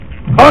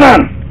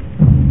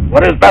Conan,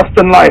 what is best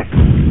in life?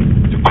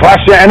 To crush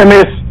your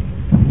enemies,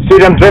 see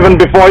them driven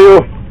before you,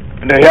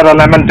 and to hear the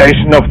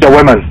lamentation of the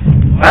women.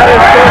 That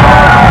is good.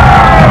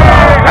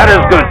 That is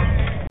good.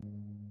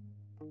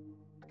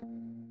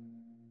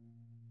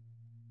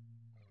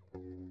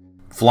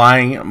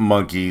 Flying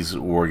Monkeys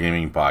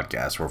Wargaming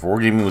Podcast, where if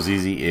wargaming was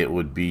easy, it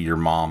would be your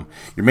mom.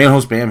 Your main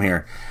host, Bam,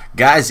 here.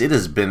 Guys, it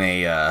has been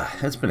a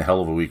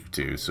hell of a week or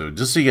two. So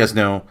just so you guys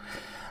know,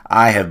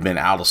 I have been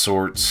out of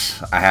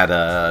sorts. I had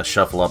a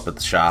shuffle up at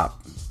the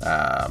shop.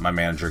 My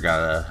manager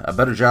got a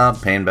better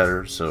job, paying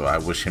better, so I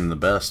wish him the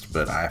best,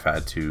 but I've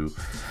had to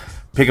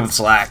pick up the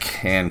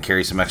slack and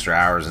carry some extra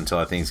hours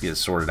until things get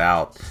sorted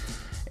out.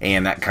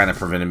 And that kind of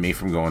prevented me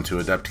from going to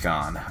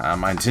Adepticon.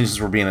 My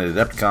intentions were being at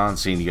Adepticon,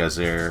 seeing you guys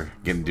there,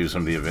 getting to do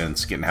some of the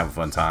events, getting to have a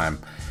fun time.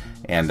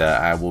 And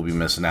I will be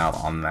missing out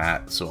on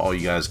that. So all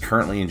you guys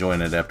currently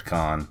enjoying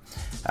Adepticon,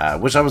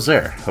 wish I was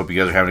there. Hope you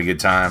guys are having a good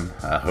time.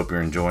 Hope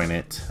you're enjoying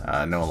it.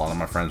 I know a lot of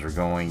my friends are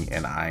going,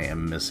 and I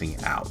am missing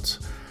out.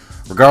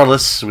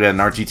 Regardless, we had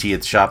an RTT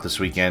at the shop this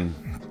weekend.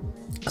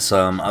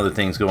 Some other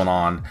things going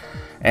on.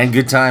 And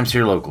good times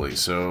here locally.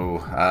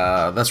 So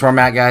that's where I'm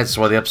at, guys. That's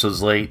why the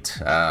episode's late.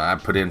 I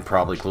put in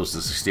probably close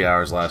to 60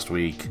 hours last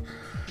week,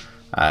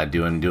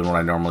 doing what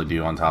I normally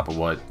do on top of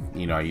what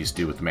I used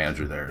to do with the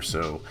manager there.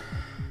 So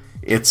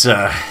it's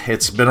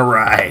been a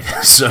ride.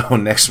 So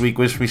next week,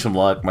 wish me some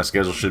luck. My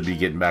schedule should be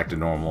getting back to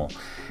normal,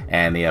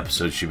 and the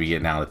episode should be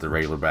getting out at the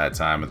regular bad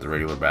time at the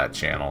regular bad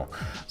channel.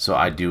 So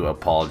I do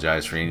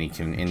apologize for any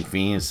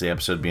inconvenience the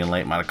episode being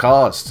late might have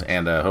caused,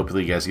 and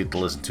hopefully you guys get to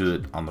listen to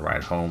it on the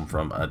ride home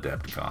from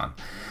Adepticon.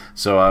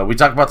 So we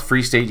talked about the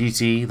Free State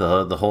GT,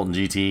 the Holton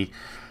GT,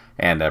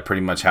 and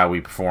pretty much how we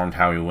performed,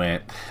 how we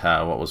went,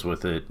 what was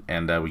with it,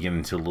 and we get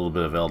into a little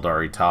bit of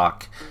Eldari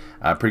talk.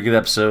 Pretty good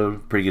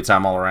episode, pretty good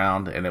time all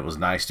around, and it was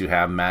nice to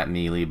have Matt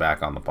Neely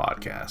back on the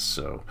podcast.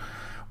 So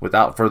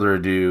without further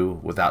ado,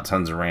 without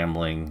tons of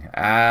rambling,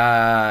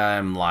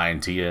 I'm lying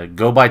to you.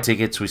 Go buy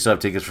tickets. We still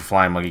have tickets for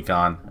Flying Monkey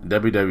Con.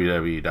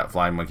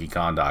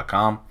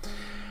 www.flyingmonkeycon.com.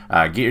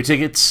 Get your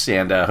tickets,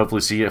 and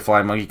hopefully see you at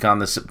Flying Monkey Con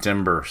this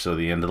September. So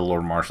the end of the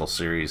Lord Marshall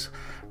series.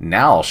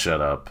 Now I'll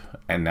shut up,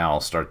 and now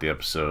I'll start the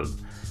episode.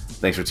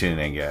 Thanks for tuning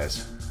in,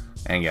 guys,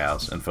 and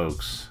gals, and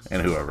folks,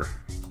 and whoever.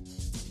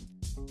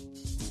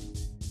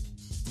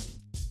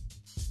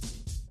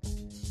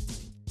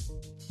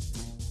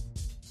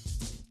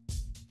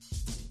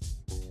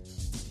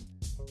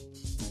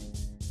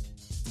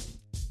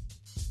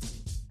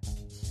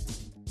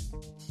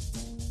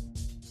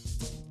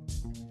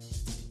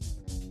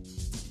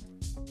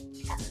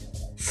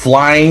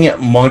 Flying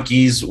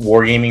Monkeys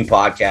Wargaming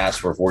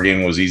Podcast, where if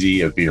wargaming was easy,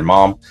 it would be your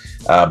mom.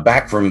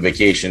 Back from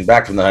vacation,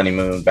 back from the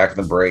honeymoon, back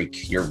from the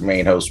break, your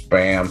main host,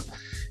 Bam.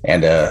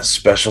 And a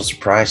special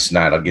surprise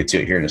tonight. I'll get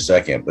to it here in a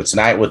second. But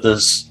tonight with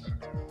us,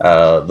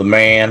 the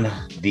man,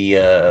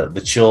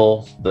 the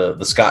chill,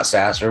 the Scott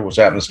Sasser. What's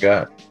happening,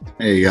 Scott?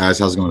 Hey, guys.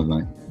 How's it going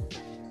tonight?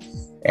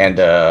 And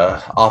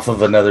off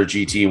of another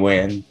GT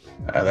win,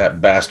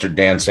 that bastard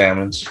Dan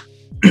Salmons.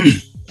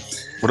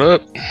 What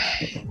up?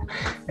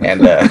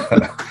 And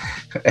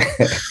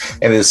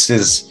and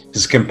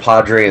his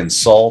compadre in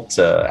Salt,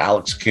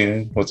 Alex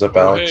Kuhn. What's up,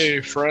 Alex?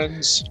 Hey,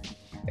 friends.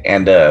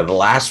 And the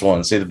last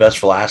one, say the best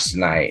for last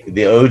tonight,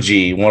 the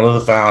OG, one of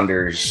the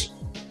founders,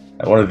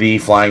 one of the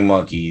Flying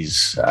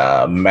Monkeys,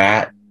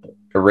 Matt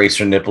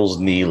Eraser Nipples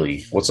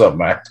Neely. What's up,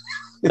 Matt?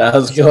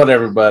 How's it going,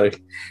 everybody?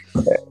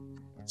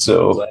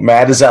 So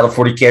Matt is out of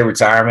 40K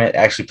retirement,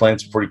 actually playing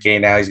some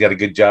 40K now. He's got a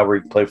good job where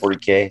he can play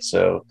 40K.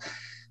 So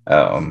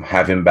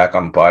have him back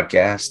on the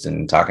podcast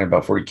and talking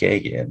about 40K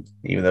again,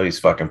 even though he's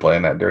fucking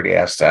playing that dirty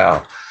ass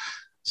style.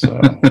 So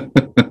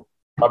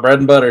my bread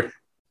and butter.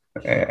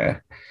 Yeah,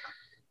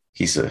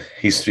 he's doing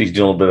a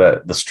little bit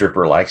of the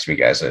stripper likes me,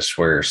 guys. I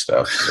swear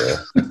stuff. So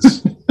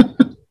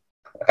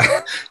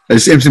I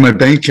just empty my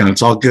bank account.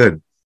 It's all good.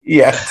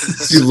 Yeah,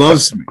 he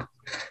loves me.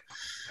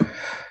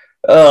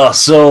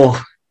 So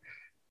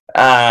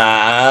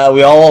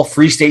we all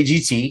Free State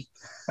GT.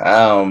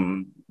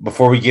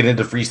 Before we get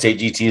into Free State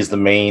GT is the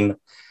main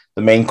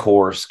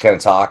course kind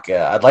of talk.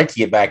 I'd like to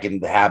get back into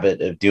the habit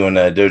of doing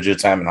dojo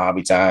time and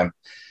hobby time.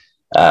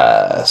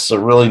 So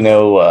really I'm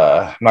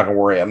not gonna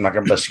worry. I'm not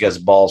gonna bust you guys'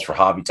 balls for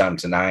hobby time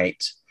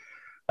tonight.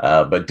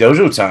 But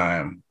dojo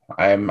time,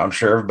 I'm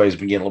sure everybody's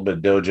been getting a little bit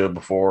of dojo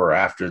before or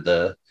after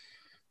the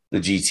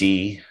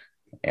GT,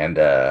 and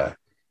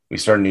we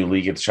started a new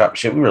league at the shop.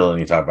 Shit, we really don't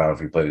need to talk about it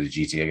if we play the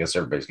GT. I guess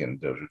everybody's getting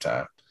dojo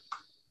time.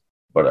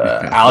 But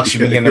Alex, you've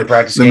been getting to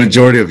practice. The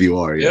majority of you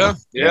are, yeah.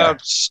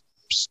 Just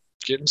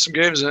getting some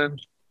games in.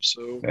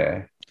 So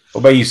yeah. What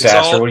about you,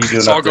 Sasser? What are you doing?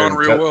 It's all going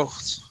real well.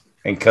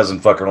 In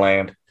cousin fucker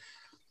land.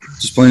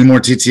 Just playing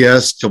more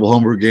TTS, couple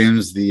homebrew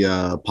games.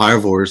 The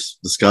Pyrivores,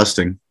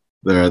 disgusting.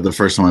 The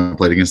first time I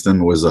played against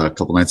them was a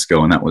couple nights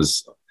ago, and I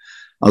was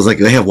like,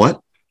 they have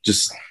what?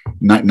 Just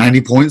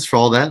 90 points for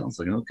all that? I was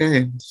like,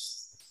 okay,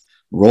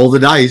 roll the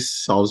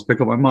dice. I'll just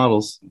pick up my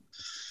models.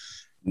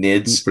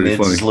 Nids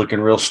is looking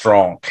real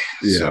strong.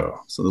 Yeah,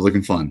 so they're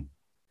looking fun.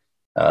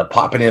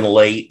 Popping in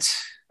late.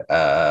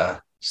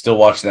 Still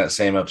watching that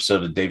same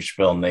episode of Dave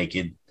Chappelle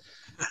naked.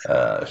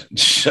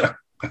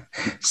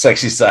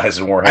 Sexy size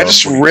and Warhammer. I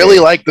just really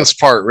like this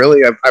part.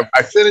 Really,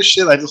 I finished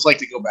it. I just like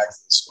to go back to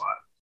the spot.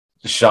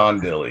 Sean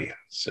Dilly.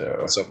 So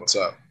What's up? What's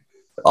up?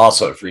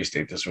 also at Free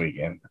State this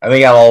weekend. I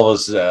think out of all of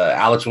us,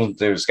 Alex wasn't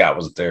there, Scott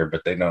wasn't there,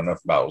 but they know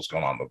enough about what's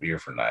going on. They'll be here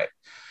for night.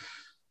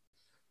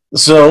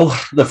 So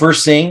the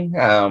first thing,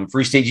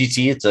 Free State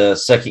GT, it's a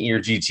second year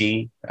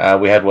GT.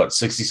 We had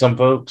 60 some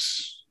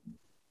folks?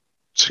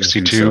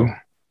 62.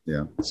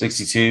 Yeah.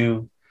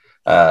 62.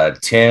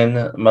 10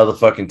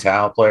 motherfucking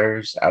Tau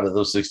players out of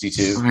those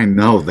 62. I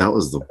know that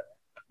was the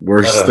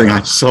worst thing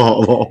I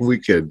saw all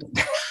weekend.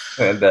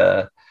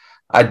 And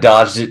I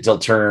dodged it till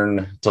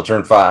turn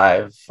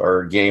 5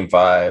 or game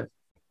 5.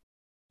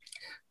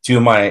 Three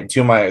of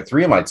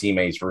my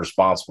teammates were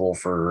responsible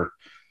for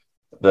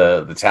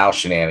the Tau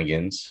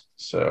shenanigans.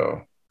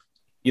 So,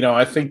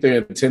 I think they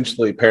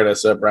intentionally paired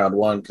us up round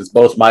 1 because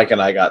both Mike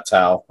and I got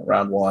Tau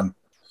round 1.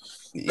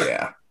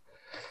 yeah.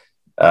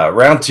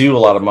 Round 2, a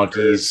lot of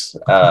monkeys.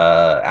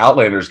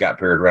 Outlanders got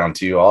paired round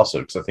 2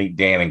 also because I think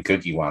Dan and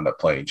Cookie wound up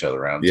playing each other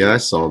round 2. Yeah, I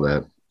saw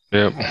that.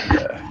 Yep.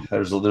 Yeah,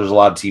 there's a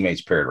lot of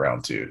teammates paired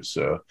round 2.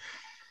 So,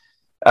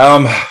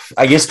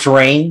 I guess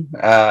terrain.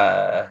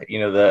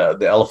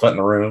 The elephant in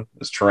the room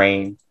is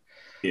terrain.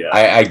 Yeah,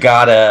 I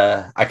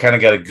kind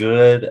of got a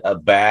good, a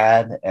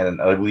bad, and an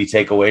ugly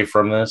takeaway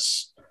from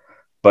this.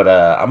 But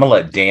I'm gonna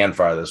let Dan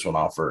fire this one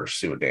off first.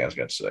 See what Dan's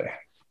got to say.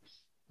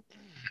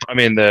 I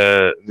mean,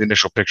 the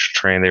initial picture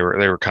train, they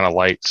were kind of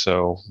light,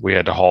 so we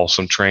had to haul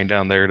some train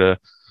down there to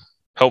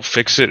help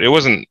fix it. It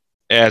wasn't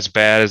as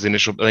bad as the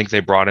initial. I think they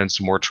brought in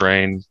some more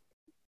train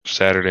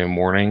Saturday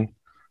morning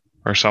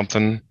or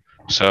something.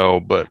 So,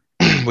 but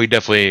we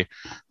definitely,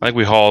 I think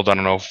we hauled,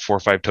 4 or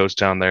 5 totes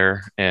down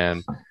there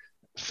and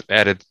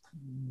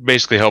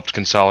basically helped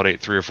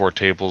consolidate 3 or 4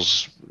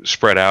 tables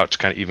spread out to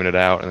kind of even it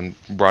out, and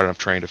brought enough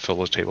train to fill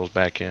those tables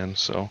back in.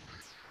 So,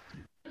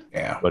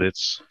 yeah, but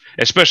it's,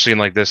 especially in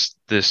like this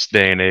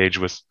day and age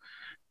with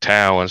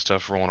Tau and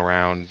stuff rolling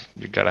around,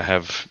 you got to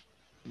have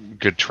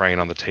good train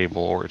on the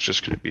table, or it's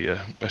just going to be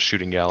a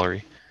shooting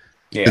gallery.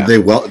 yeah.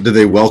 Did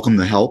they welcome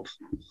the help?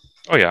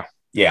 Oh yeah,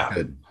 Yeah,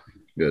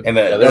 Good. and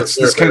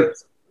that's kind of.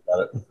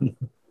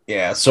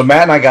 Yeah, so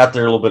Matt and I got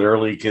there a little bit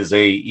early because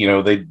they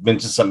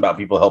mentioned something about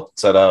people helping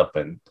set up,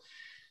 and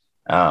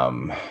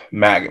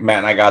Matt and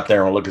I got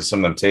there and we're looking at some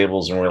of them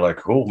tables, and we're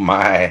like, oh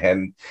my,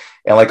 and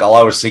like all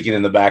I was thinking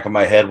in the back of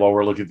my head while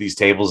we're looking at these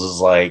tables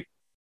is like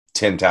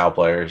 10 Tau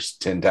players,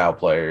 and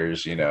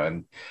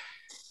so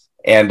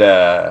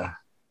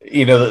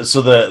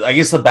I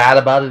guess the bad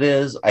about it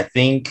is I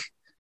think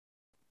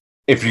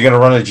if you're going to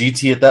run a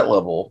GT at that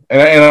level,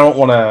 and I don't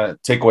want to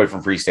take away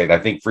from Free State, I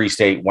think Free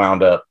State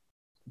wound up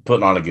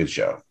putting on a good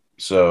show.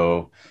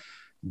 So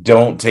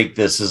don't take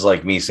this as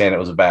like me saying it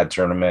was a bad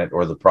tournament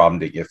or the problem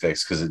didn't get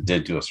fixed, because it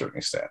did to a certain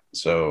extent.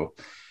 So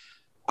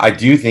I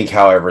do think,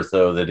 however,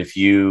 though, that if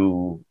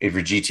your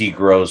GT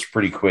grows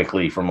pretty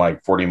quickly from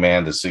like 40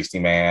 man to 60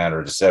 man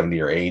or to 70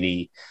 or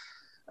 80,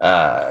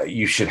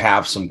 you should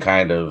have some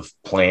kind of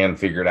plan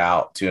figured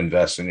out to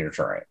invest in your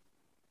terrain,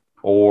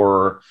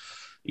 or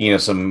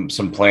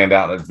some planned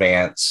out in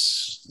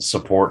advance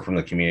support from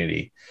the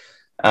community.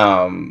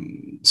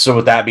 So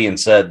with that being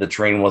said, the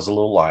train was a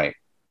little light,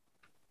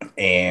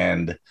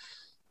 and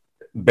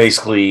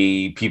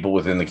basically people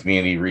within the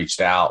community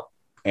reached out,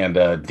 and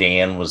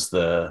Dan was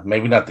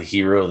maybe not the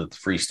hero that the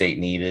Free State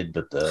needed,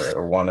 but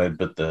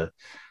the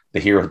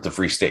hero that the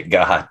Free State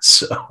got.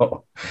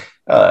 So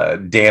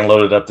Dan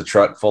loaded up the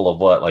truck full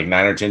of like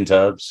 9 or 10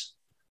 tubs.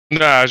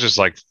 no, it was just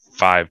like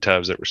 5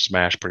 tubs that were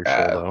smashed pretty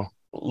full though.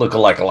 Look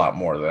like a lot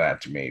more than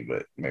that to me,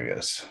 but maybe I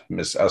was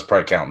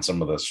probably counting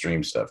some of the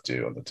stream stuff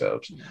too on the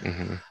tubs.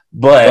 Mm-hmm.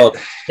 But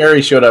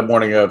Kerry showed up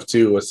morning of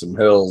too with some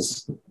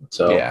hills.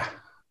 So yeah,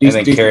 and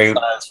then Kerry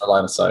for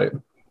line of sight.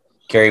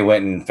 Kerry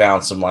went and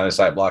found some line of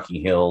sight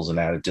blocking hills and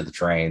added to the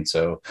train.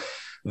 So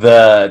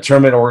the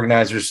tournament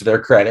organizers, to their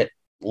credit,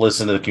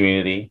 listened to the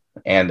community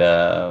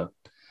and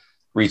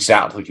reached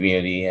out to the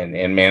community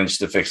and managed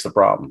to fix the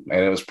problem.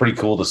 And it was pretty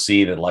cool to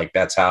see that, like,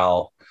 that's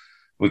how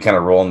we kind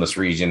of roll in this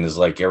region, is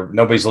like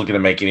nobody's looking to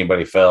make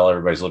anybody fail.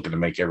 Everybody's looking to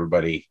make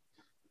everybody,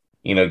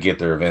 get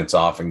their events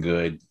off and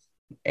good.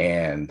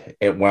 And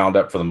it wound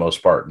up for the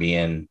most part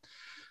being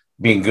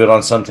good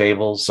on some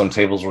tables. Some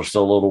tables were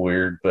still a little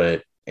weird,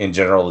 but in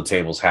general, the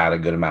tables had a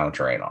good amount of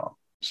terrain on them.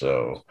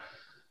 So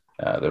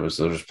there was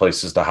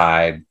places to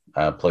hide,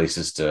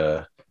 places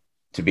to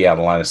be out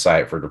of line of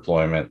sight for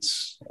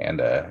deployments.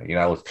 And,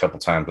 I looked a couple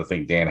times. I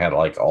think Dan had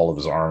like all of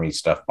his army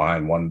stuff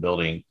behind one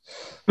building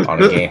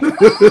on a game.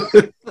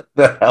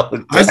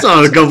 I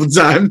saw it a couple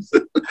times.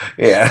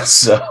 Yeah.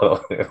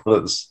 So it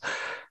was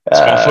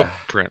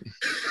Footprint.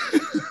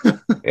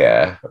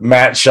 yeah.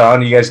 Matt,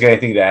 Sean, you guys got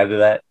anything to add to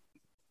that?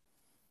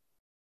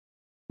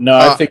 No,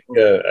 I think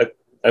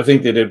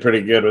they did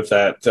pretty good with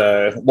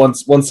that.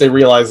 Once they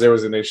realized there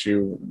was an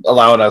issue,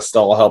 allowing us to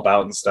all help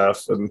out and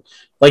stuff. And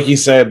like you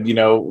said,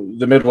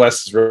 the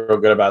Midwest is real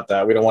good about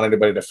that. We don't want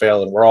anybody to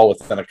fail, and we're all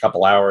within a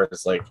couple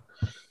hours. Like,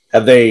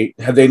 had they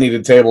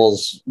needed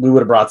tables, we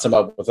would have brought some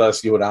up with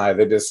us, you and I.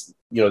 They just,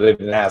 they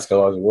didn't ask,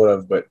 otherwise we would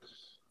have. But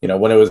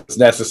when it was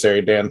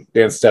necessary, Dan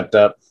stepped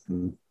up.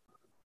 And,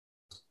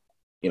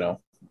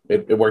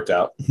 it worked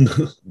out.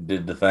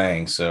 Did the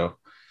thing. So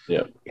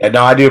yeah.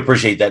 No, I do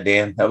appreciate that,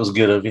 Dan. That was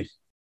good of you.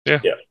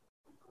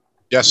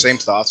 Yeah, same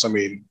thoughts. I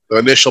mean, the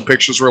initial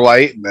pictures were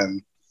light, and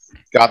then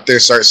got there,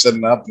 started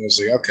setting up, and it was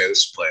like, okay,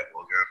 this is playing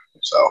real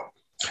good. So,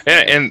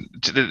 and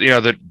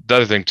the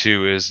other thing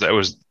too is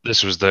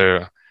this was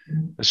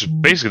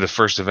basically the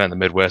first event in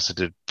the Midwest that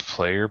did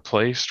player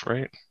placed,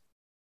 right?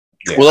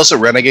 Yeah. Well, also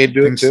Renegade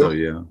doing too. So,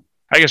 yeah.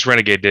 I guess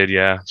Renegade did,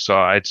 yeah. So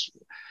I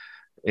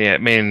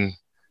mean,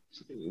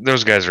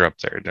 those guys are up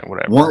there.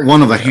 Whatever.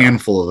 One of a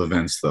handful of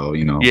events, though.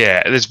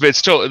 Yeah, it's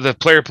still the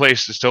player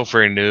placed is still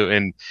very new,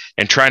 and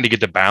trying to get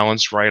the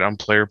balance right on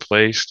player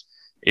placed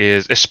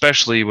is,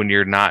 especially when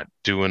you're not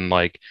doing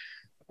like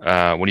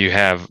when you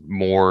have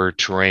more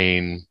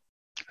terrain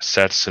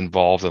sets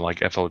involved than like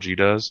FLG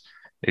does.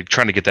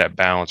 Trying to get that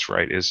balance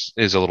right is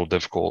a little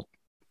difficult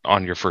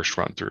on your first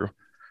run through.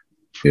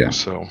 Yeah.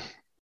 So,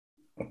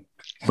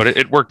 but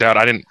it worked out.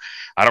 I didn't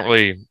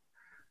really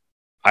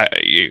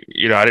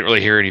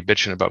hear any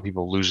bitching about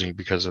people losing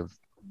because of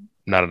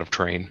not enough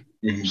terrain.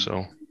 Mm-hmm.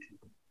 So.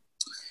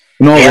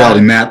 No, reality,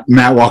 Matt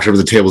walked over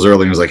to the tables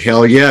early and was like,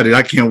 "Hell yeah, dude!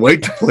 I can't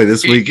wait to play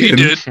this weekend."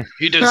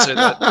 He did say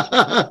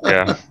that.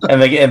 Yeah, and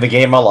the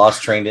game I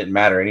lost train didn't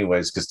matter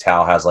anyways because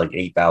Tal has like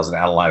 8,000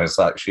 out of line of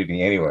sight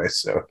shooting anyway.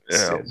 So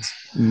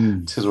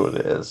it's what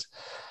it is.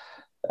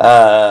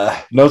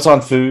 Notes on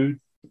food.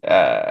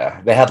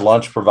 They had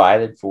lunch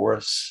provided for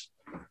us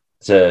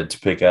to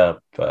pick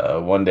up.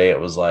 One day it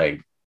was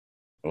like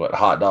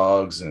hot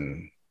dogs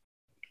and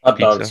hot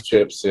dogs,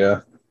 chips,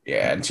 yeah.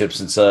 Yeah, and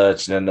chips and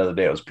such. And then another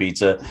day it was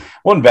pizza.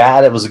 Wasn't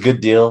bad. It was a good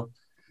deal.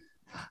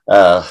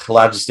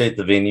 Allowed you to stay at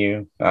the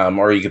venue,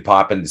 or you could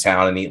pop into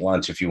town and eat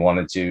lunch if you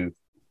wanted to.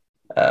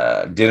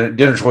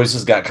 Dinner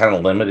choices got kind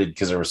of limited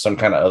because there was some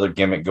kind of other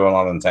gimmick going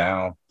on in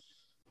town.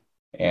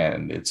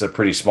 And it's a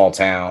pretty small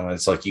town.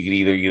 It's like you could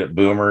either eat at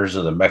Boomers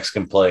or the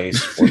Mexican place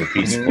or the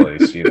pizza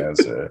place.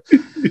 So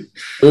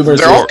Boomers,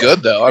 they're all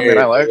good though. I mean,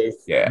 I like it.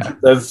 Yeah,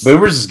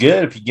 Boomers is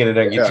good if you get in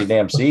there and get your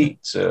damn seat.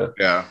 So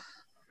yeah.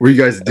 Did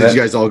you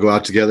guys all go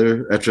out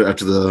together after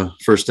the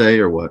first day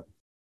or what?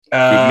 Me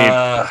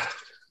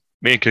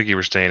and Cookie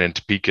were staying in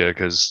Topeka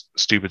because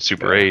stupid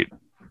Super 8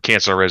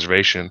 canceled our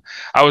reservation.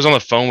 I was on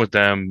the phone with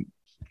them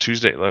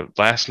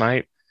last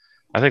night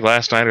or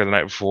the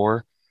night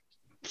before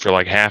for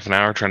like half an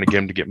hour trying to get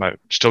them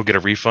to get a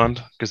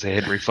refund because they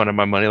hadn't refunded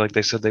my money like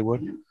they said they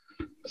would.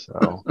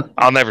 So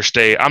I'm never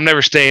staying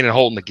in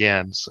Holton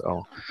again.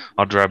 So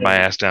I'll drive my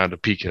ass down to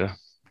Topeka.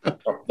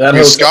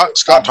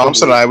 Scott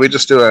Thompson and I, we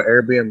just do an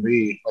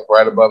Airbnb like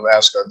right above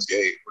Ascot's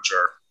Gate, which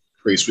are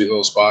pretty sweet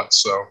little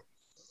spots. So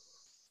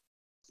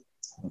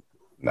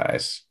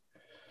nice.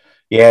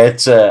 Yeah,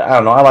 it's I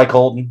don't know. I like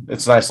Holton.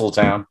 It's a nice little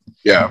town.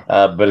 Yeah.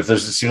 But it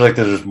seems like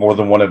there's more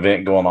than one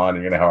event going on,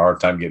 you're gonna have a hard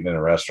time getting in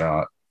a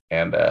restaurant.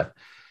 And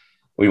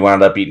we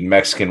wound up eating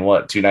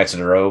Mexican 2 nights in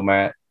a row,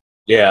 Matt.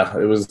 Yeah,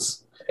 it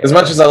was as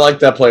much as I like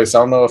that place. I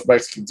don't know if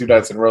Mexican 2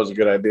 nights in a row is a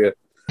good idea.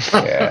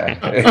 Yeah,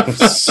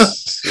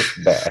 it's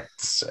bad.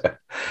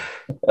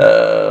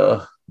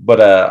 But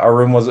our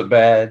room wasn't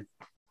bad.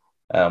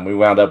 We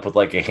wound up with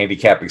like a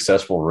handicap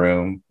accessible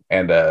room,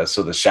 and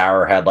so the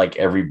shower had like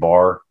every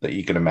bar that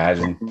you can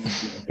imagine.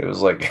 It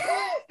was like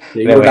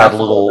we had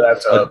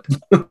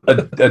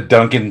a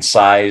Duncan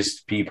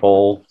sized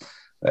peephole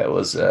that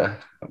was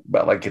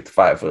about like at the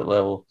 5-foot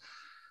level.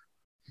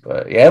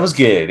 But yeah, it was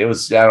good. It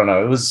was, I don't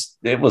know,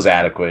 it was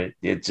adequate.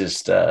 It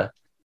just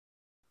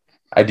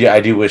I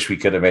do wish we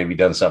could have maybe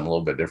done something a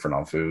little bit different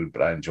on food,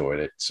 but I enjoyed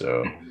it.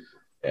 So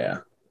yeah,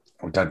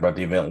 we talked about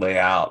the event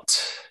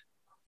layout.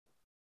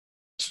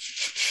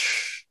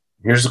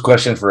 Here's a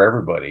question for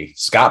everybody.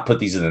 Scott put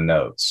these in the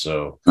notes,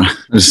 so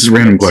this is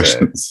random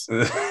questions.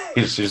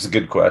 Here's a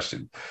good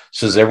question.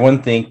 So does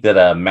everyone think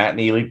that Matt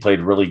Neely played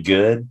really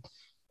good,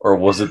 or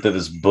was it that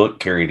his book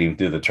carried him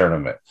through the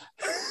tournament?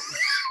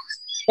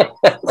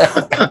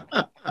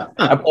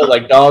 I played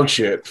like dog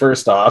shit.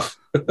 First off.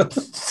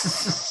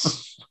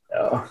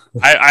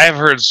 I have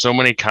heard so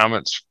many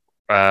comments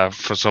from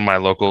some of my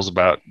locals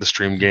about the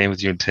stream game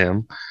with you and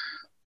Tim.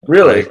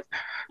 Really?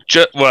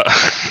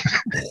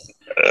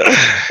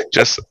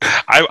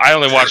 I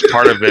only watched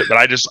part of it, but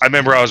I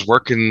remember I was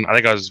working. I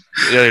think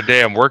the other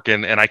day I'm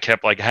working, and I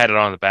kept had it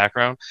on in the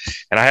background,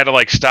 and I had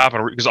to stop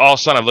because all of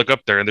a sudden I look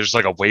up there and there's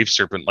like a wave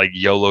serpent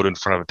YOLO'd in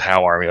front of a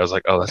Tau army. I was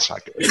like, oh, that's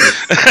not good.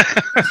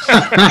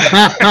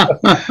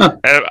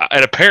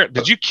 and apparently,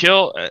 did you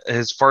kill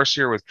his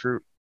Farseer with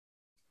Kroot?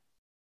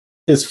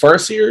 His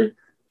Farseer?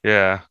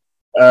 Yeah.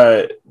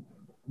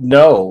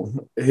 No,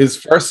 his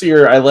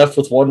Farseer I left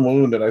with 1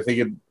 wound, and I think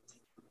it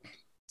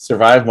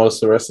survived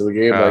most of the rest of the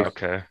game.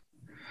 Okay.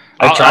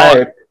 I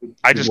tried.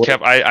 I just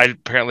kept. I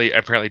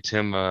apparently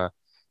Tim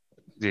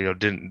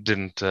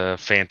didn't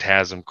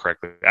phantasm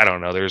correctly. I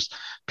don't know. There's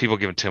people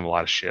giving Tim a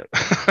lot of shit.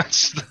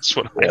 that's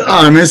what I know.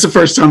 I mean, it's the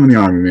first time in the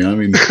Army, man. I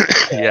mean,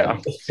 Yeah.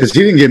 because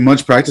he didn't get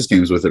much practice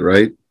games with it,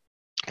 right?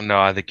 No,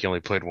 I think he only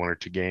played 1 or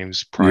 2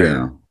 games prior.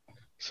 Yeah.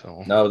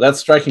 So No, that's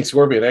Striking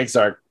Scorpion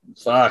Exarch.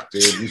 Fuck,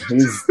 dude.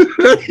 He's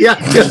Yeah.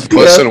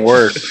 Puts in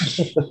work.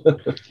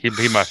 he'd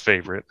be my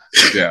favorite.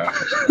 Yeah.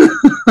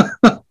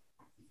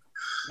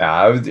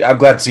 I'm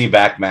glad to see you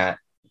back, Matt.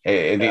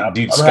 And Yeah,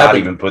 dude, I'm Scott happy.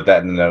 even put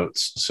that in the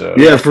notes. So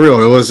Yeah, for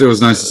real. It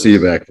was nice to see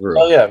you back. For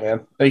real. Oh yeah,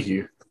 man. Thank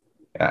you.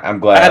 I'm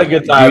glad. I had a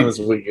good time Dude, this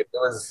weekend.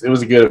 It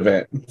was a good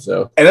event.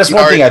 So and that's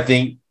one All thing I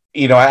think,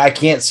 I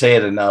can't say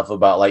it enough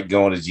about like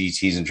going to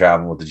GTs and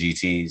traveling with the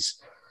GTs.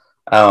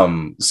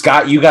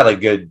 Scott, you got a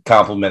good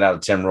compliment out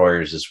of Tim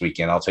Royers this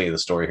weekend. I'll tell you the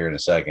story here in a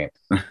second.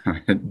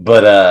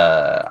 But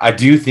I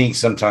do think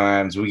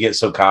sometimes we get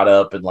so caught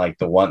up in like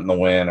the wanting the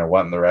win or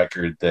wanting the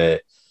record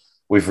that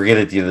we forget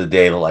at the end of the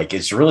day that like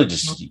it's really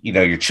just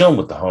you're chilling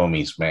with the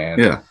homies, man.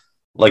 Yeah.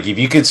 Like if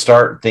you could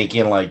start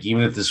thinking like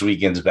even if this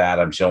weekend's bad,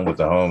 I'm chilling with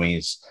the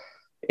homies.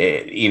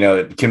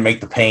 It can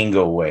make the pain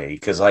go away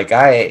because like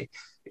Matt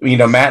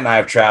and I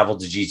have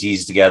traveled to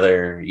GTs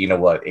together.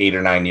 8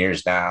 or 9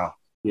 years now.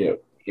 yeah.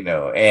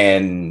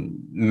 And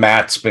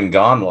Matt's been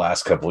gone the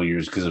last couple of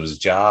years because of his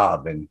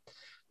job. And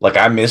like,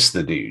 I miss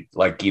the dude.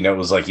 Like, it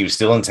was like he was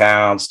still in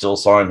town, still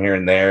saw him here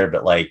and there.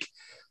 But like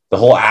the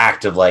whole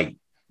act of like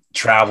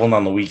traveling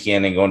on the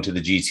weekend and going to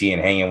the GT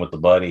and hanging with the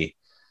buddy,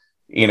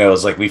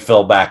 it's like we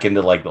fell back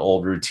into like the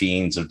old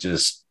routines of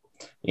just,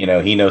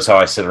 he knows how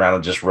I sit around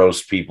and just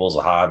roast people as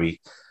a hobby,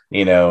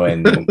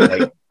 and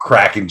like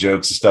cracking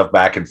jokes and stuff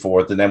back and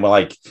forth. And then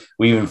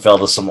we even fell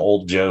to some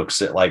old jokes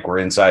that like were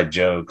inside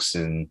jokes.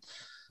 And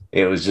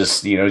it was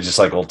just, just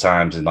like old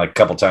times. And like a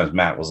couple times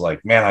Matt was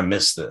like, man, I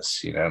miss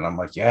this, and I'm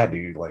like, yeah,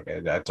 dude, like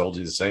I told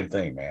you the same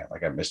thing, man.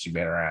 Like I missed you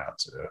being around.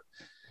 So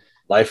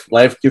Life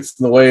gets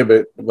in the way,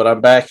 but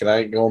I'm back and I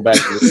ain't going back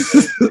to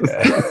this.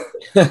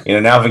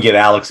 now if we get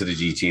Alex at the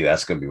GT,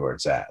 that's gonna be where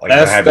it's at. Like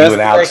That's- I'm gonna have that's you and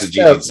the Alex at next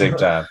GT at the step. same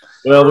time.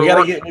 Well,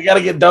 we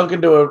gotta get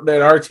Duncan to an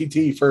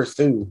RTT first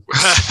too.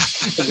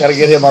 We gotta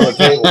get him on the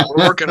table.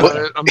 We're working on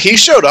it. He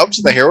showed up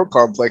to the Hero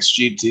Complex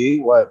GT.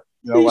 He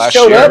Last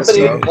showed year? up, but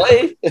he so- didn't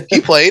play.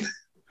 He played.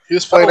 He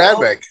was playing Oh,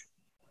 Advec.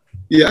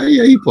 Yeah,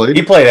 he played.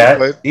 He played that.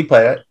 Played. He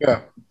played it.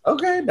 Yeah.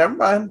 Okay, never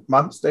mind.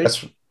 My mistake.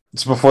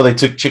 It's before they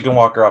took Chicken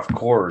Walker off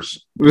Coors.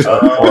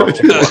 Oh,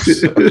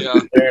 Yeah,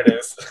 there it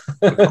is.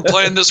 I'm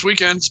playing this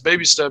weekend. It's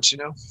baby steps,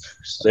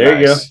 There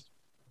you go.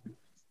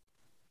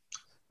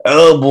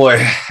 Oh boy.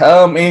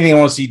 Anything I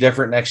want to see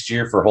different next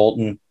year for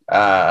Holton?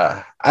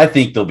 I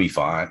think they'll be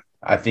fine.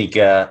 I think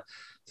they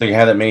can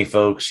have that many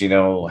folks,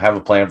 have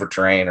a plan for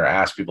terrain or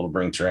ask people to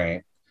bring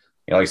terrain.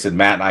 Like I said,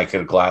 Matt and I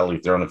could have gladly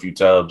thrown a few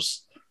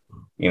tubs,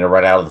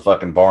 right out of the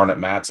fucking barn at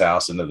Matt's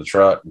house into the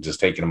truck and just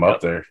taking them up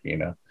there,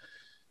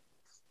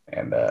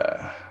 And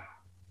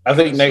I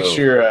think next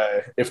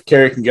year, if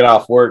Kerry can get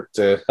off work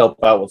to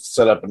help out with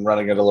setup and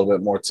running it a little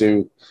bit more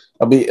too,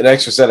 I'll be an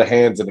extra set of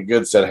hands and a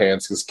good set of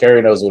hands because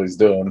Kerry knows what he's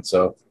doing.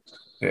 So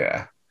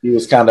yeah, he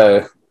was kind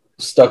of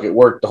stuck at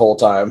work the whole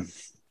time.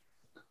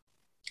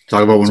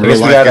 Talk about when So I real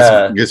guess we life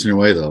got, gets in your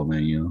way, though,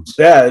 man.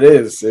 Yeah, it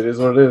is. It is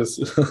what it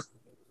is.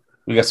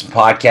 we got some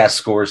podcast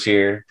scores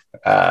here.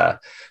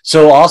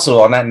 So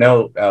also on that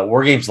note,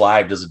 War Games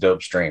Live does a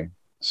dope stream.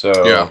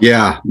 So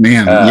Yeah.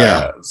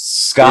 Man.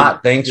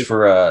 Scott, thanks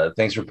for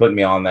putting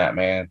me on that,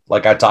 man.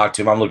 Like I talked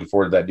to him, I'm looking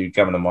forward to that dude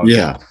coming to Monkey.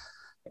 Yeah.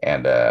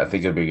 And I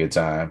think it'll be a good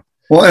time.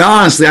 Well, and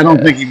honestly, I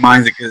don't think he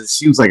minds it because it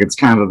seems like it's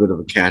kind of a bit of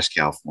a cash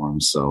cow for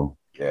him. So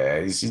Yeah,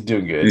 he's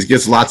doing good. he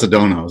gets lots of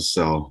donos.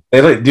 So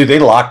They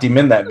locked him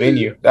in that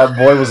venue. That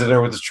boy was in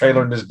there with his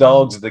trailer and his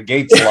dogs, and the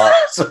gates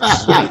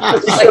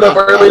locked. He showed up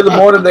early in the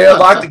morning. They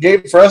unlocked the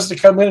gate for us to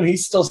come in, and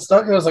he's still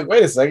stuck. I was like,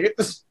 wait a second.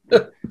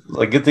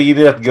 Like, good thing he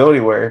didn't have to go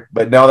anywhere.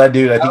 But no, that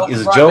dude, I think,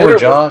 is it Joe or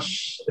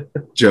Josh?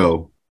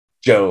 Joe,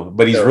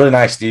 but he's a really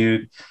nice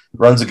dude.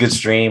 Runs a good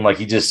stream. Like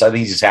I think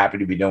he's just happy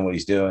to be doing what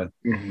he's doing.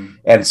 Mm-hmm.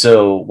 And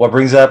so, what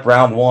brings up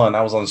round one?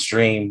 I was on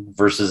stream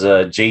versus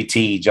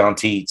JT John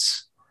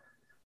Teets,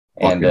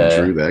 and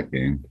drew that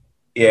game.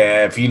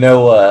 yeah, if you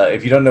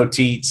don't know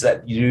Teets,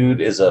 that dude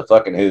is a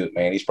fucking hoot,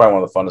 man. He's probably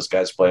one of the funnest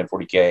guys playing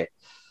 40K.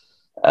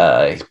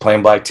 He's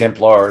playing Black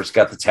Templars,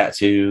 got the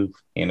tattoo.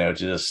 He's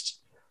just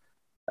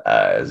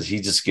a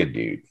good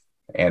dude.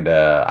 And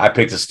I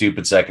picked a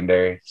stupid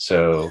secondary,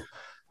 so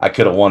I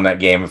could have won that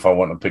game if I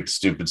wouldn't have picked a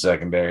stupid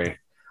secondary.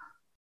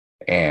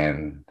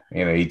 And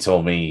he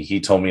told me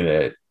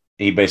that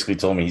he basically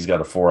told me he's got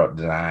a 4-up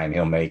deny and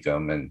he'll make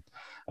them. And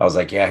I was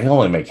like, yeah, he'll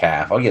only make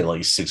half. I'll get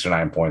like 6 or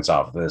 9 points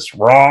off of this.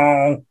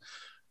 Wrong.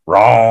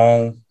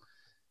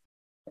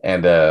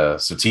 And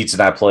so Teets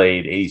and I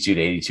played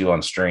 82-82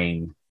 on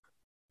stream.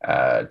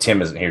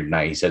 Tim isn't here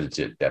tonight. He's headed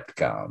to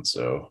Adepticon.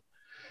 So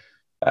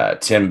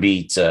Tim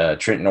beat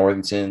Trenton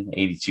Northington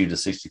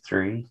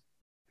 82-63.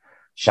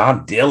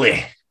 Sean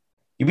Dilly,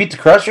 you beat the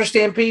Crusher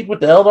Stampede with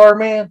the Eldar,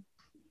 man.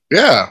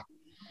 Yeah.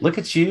 Look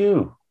at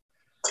you.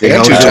 Hey,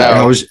 And how was two your- Tau.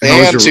 how was- how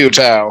was And your- two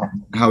Tau.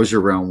 How was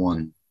your round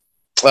one?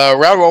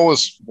 Round one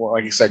was, well,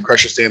 like you said,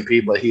 Crusher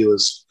Stampede, but he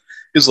was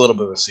a little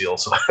bit of a seal.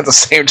 So at the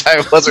same time,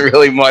 it wasn't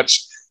really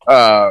much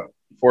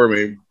for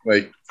me.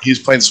 Like he's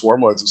playing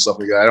swarm modes and stuff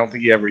like that. I don't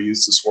think he ever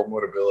used the swarm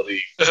mode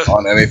ability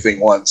on anything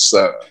once.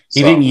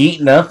 He didn't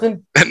eat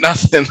nothing.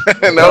 Nothing.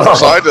 No.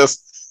 So I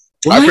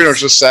pretty much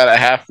just sat at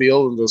half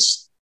field and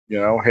just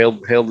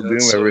hailed the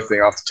doom,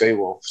 everything off the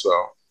table. So.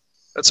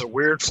 That's a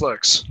weird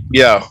flex.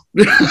 Yeah.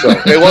 So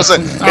it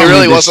wasn't. It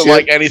really wasn't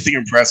like anything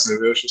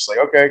impressive. It was just like,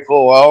 okay,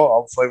 cool. Well,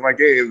 I'll play my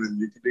game and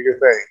you can do your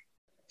thing.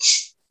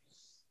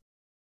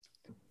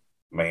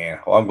 Man,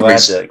 well, I'm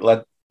glad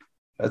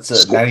that's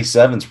a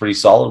 97's pretty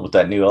solid with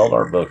that new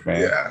Eldar book,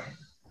 man. Yeah.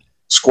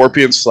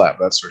 Scorpion slap,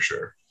 that's for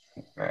sure.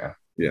 Yeah.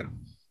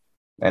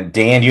 And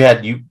Dan,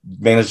 you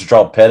managed to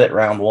draw Pettit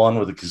round one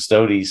with the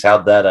Custodes.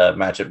 How'd that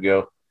matchup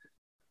go?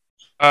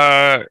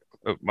 My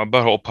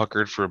butthole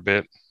puckered for a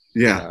bit.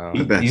 Yeah,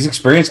 he's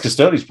experienced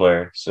Custodes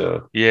player,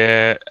 so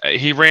yeah,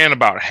 he ran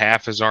about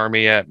half his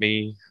army at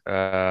me.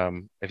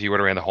 If he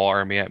would have ran the whole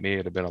army at me,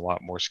 it'd have been a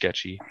lot more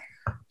sketchy.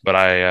 But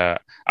I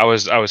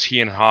was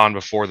he and Han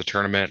before the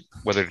tournament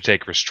whether to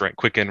take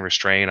quicken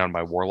restrain on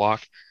my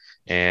warlock,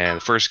 and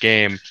the first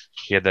game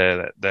he had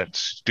that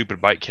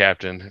stupid bite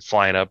captain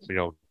flying up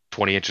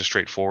 20 inches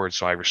straight forward,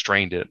 so I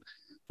restrained it,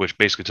 which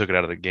basically took it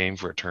out of the game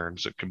for a turn,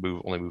 so it could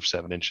only move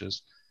 7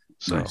 inches.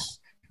 So. Nice.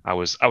 I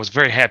was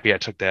very happy I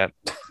took that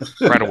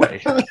right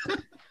away.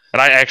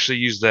 And I actually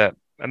used that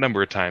a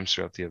number of times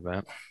throughout the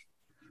event.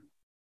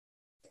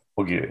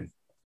 Well, good.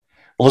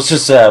 Well, let's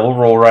just we'll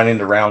roll right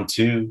into round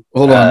two.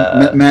 Hold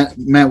on,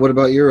 Matt. What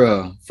about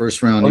your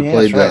first round? You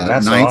played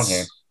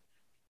Knights.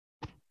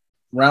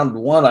 Round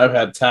one, I've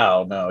had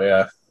Tau. No,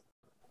 yeah,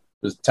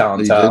 it was Tau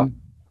and Tau.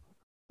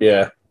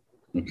 Yeah.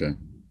 Okay.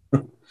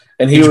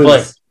 And he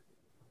was.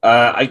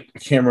 I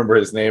can't remember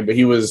his name, but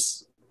he was.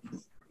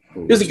 He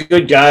was a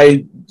good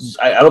guy.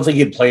 I don't think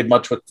he'd played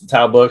much with the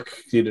Tau book.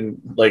 He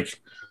didn't like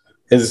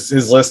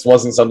his list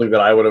wasn't something that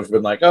I would have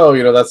been like,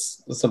 oh,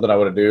 that's something I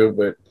would do.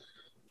 But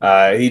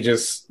he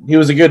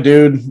was a good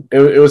dude.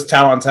 It was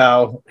Tau on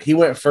Tau. He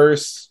went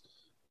first,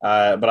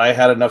 but I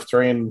had enough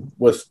terrain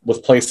with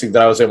placing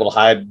that I was able to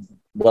hide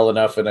well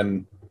enough, and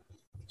then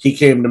he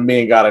came to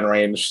me and got in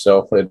range,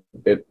 so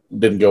it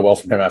didn't go well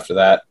for him after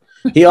that.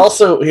 He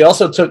also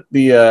took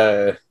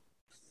the.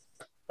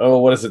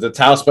 What is it? The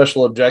Tau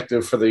special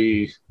objective for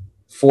the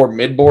 4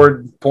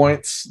 midboard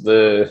points,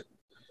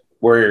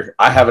 where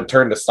I have a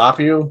turn to stop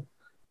you.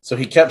 So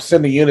he kept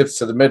sending units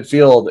to the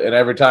midfield, and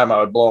every time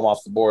I would blow him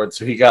off the board.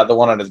 So he got the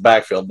one on his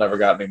backfield, never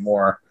got any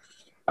more.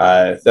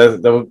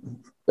 It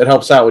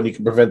helps out when you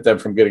can prevent them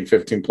from getting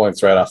 15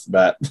 points right off the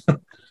bat.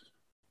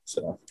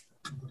 So,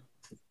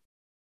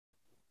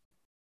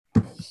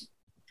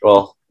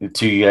 well,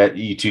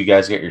 you two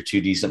guys got your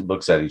 2 decent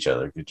books at each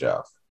other. Good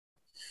job.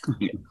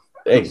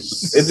 Hey,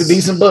 it's a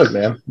decent book,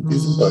 man.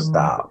 Decent book.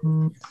 Stop.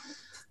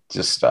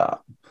 Just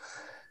stop.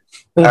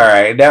 All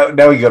right,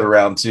 now we go to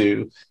round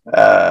two.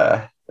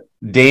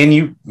 Dan,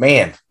 you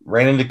ran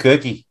into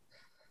Cookie.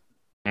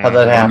 How'd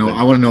that happen?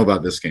 I want to know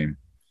about this game.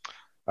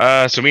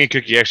 So me and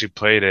Cookie actually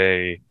played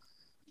a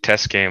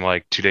test game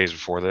like 2 days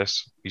before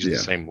this, using the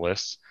same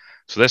lists.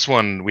 So this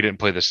one we didn't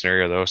play the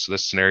scenario though. So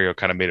this scenario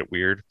kind of made it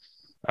weird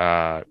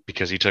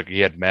because he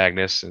had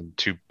Magnus and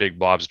 2 big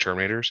blobs of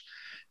Terminators.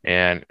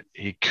 And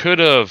he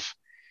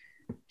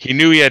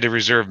knew he had to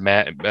reserve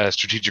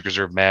strategic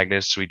reserve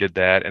Magnus, so he did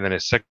that. And then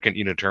his second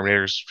unit of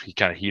Terminators, he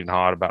kind of heated and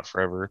hawed about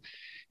forever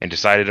and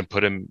decided to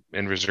put him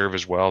in reserve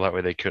as well. That way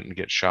they couldn't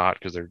get shot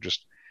because they're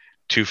just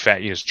 2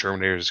 fat units of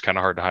Terminators. It's kind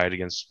of hard to hide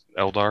against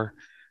Eldar.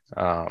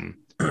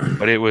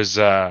 But it was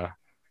so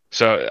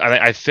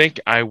I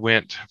think I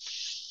went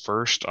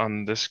first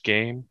on this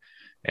game,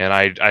 and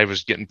I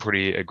was getting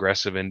pretty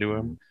aggressive into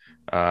him.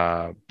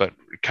 But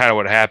kind of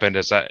what happened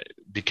is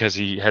because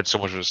he had so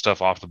much of his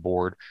stuff off the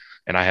board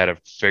and I had a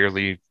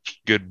fairly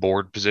good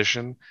board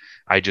position,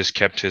 I just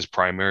kept his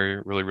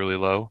primary really, really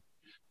low.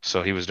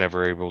 So he was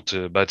never able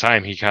to, by the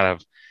time he kind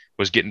of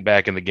was getting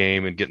back in the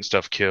game and getting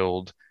stuff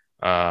killed,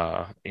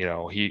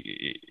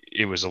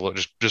 it was a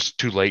little just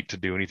too late to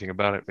do anything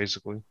about it,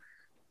 basically.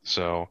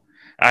 So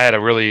I had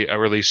a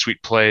really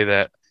sweet play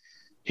that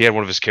he had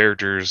one of his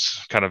characters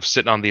kind of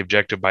sitting on the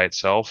objective by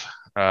itself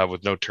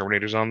with no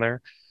Terminators on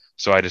there.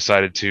 So I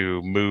decided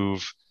to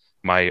move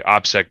my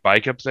OBSEC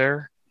bike up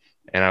there,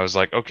 and I was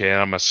like, okay,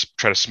 I'm gonna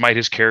try to smite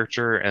his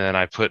character, and then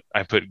I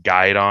put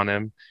guide on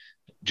him,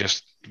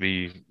 just to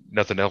be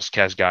nothing else.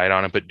 Cast guide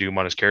on him, put doom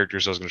on his character.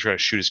 So I was gonna try to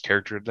shoot his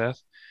character to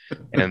death,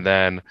 and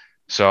then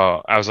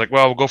so I was like,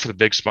 well, we'll go for the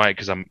big smite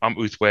because I'm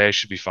Uthway, I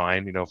should be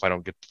fine. If I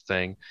don't get the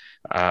thing,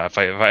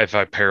 if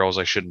I perils,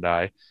 I shouldn't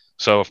die.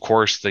 So of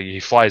course he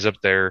flies up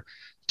there,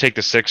 take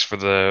the 6 for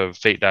the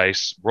fate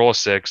dice, roll a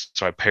 6,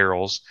 so I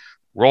perils.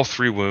 Roll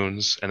 3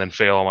 wounds and then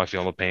fail all my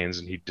feel no pains,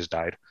 and he just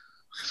died.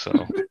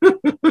 So,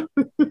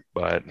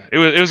 but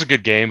it was a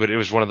good game, but it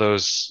was one of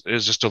those. It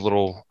was just a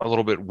little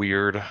bit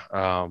weird,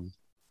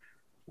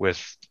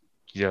 with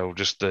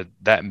just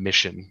that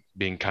mission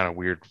being kind of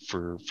weird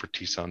for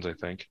T-Sons, I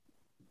think.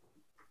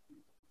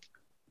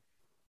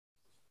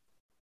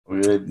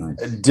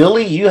 Good.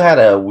 Dilly, you had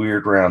a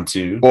weird round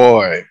too.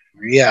 Boy,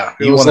 yeah,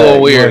 it You was want a little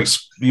to weird.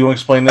 You want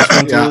to explain this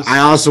one to Yeah, us? I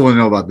also want to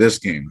know about this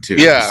game too.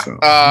 Yeah. So.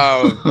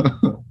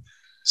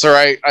 So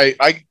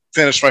I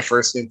finished my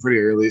first game pretty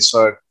early,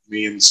 so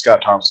me and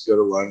Scott Thompson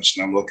go to lunch,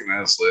 and I'm looking at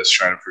his list,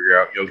 trying to figure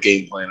out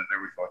game plan and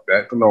everything like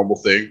that, the normal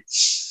thing.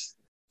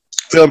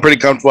 Feeling pretty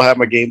comfortable, have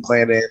my game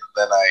plan in, and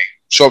then I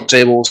show up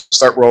table,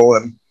 start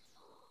rolling.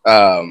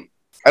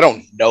 I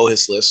don't know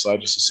his list, so I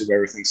just assume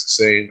everything's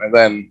the same. And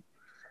then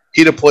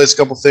he deploys a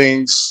couple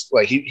things,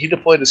 like he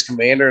deployed his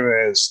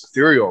commander and his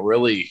ethereal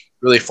really,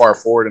 really far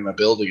forward in the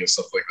building and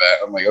stuff like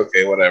that. I'm like,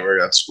 okay, whatever,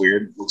 that's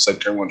weird. Looks like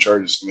turn one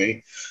charges to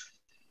me.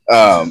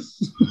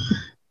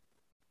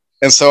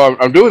 And so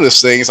I'm doing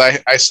this thing.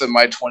 I send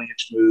my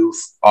 20-inch move,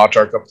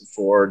 Autark up the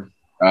forward,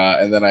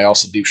 and then I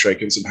also deep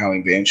strike in some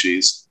Howling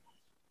Banshees.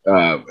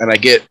 And I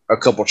get a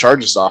couple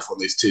charges off on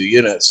these 2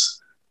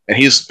 units. And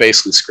he's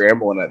basically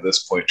scrambling at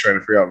this point, trying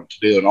to figure out what to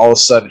do. And all of a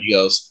sudden he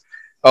goes,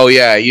 oh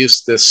yeah, I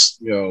used this,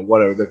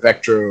 whatever, the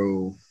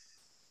Vectro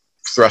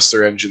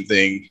thruster engine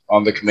thing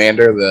on the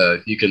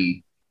commander. You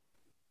can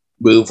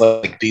move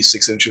like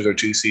D6 inches or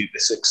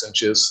 2C6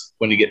 inches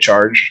when you get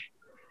charged.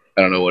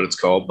 I don't know what it's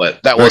called,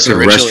 but that wasn't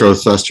originally. Retro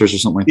thrusters or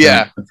something like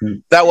that. Yeah,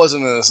 that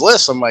wasn't in his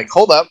list. I'm like,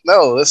 hold up,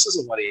 no, this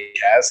isn't what he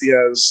has. He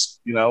has,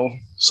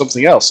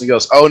 something else. He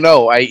goes, oh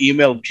no, I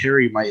emailed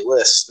Kerry my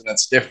list, and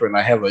it's different.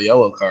 I have a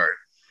yellow card.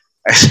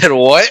 I said,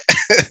 what?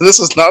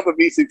 This is not the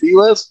BCP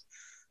list?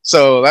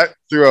 So that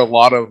threw a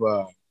lot of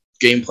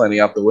game planning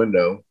out the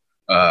window.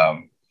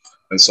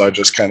 And so I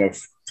just kind of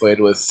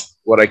played with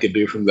what I could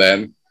do from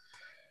then.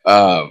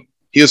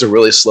 He was a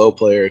really slow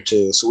player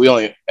too, so we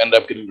only end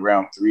up getting to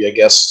round 3, I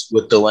guess.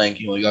 With delaying,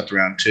 he only got to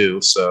round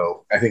 2.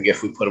 So I think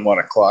if we put him on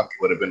a clock,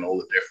 it would have been a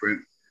little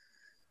different.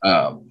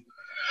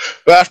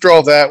 But after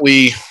all that,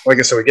 like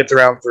I said, we get to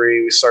round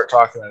 3, we start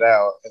talking it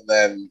out, and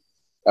then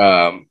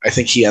I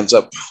think he ends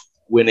up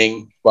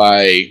winning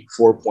by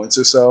 4 points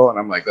or so, and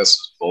I'm like,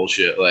 that's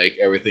bullshit. Like,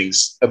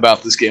 everything's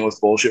about this game was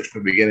bullshit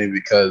from the beginning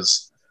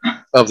because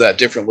of that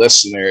different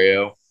list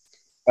scenario.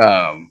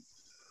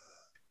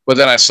 But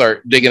then I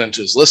start digging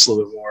into his list a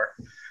little bit more,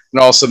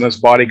 and all of a sudden his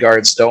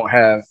bodyguards don't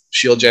have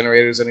shield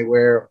generators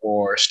anywhere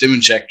or stim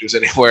injectors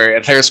anywhere,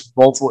 and there's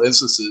multiple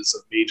instances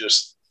of me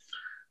just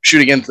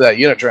shooting into that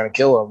unit trying to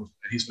kill him,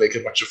 and he's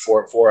making a bunch of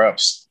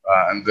 4-ups,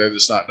 and they're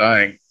just not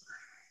dying.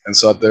 And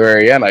so at the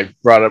very end, I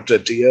brought it up to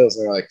TOs,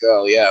 and they're like,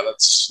 oh, yeah,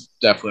 that's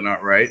definitely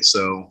not right.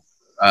 So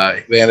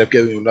they end up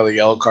giving me another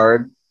yellow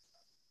card,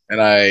 and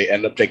I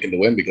end up taking the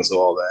win because of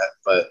all that.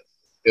 But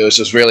it was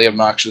just really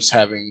obnoxious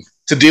having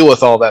to deal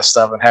with all that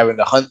stuff and having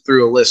to hunt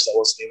through a list that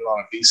wasn't even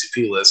on a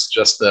BCP list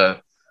just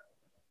to,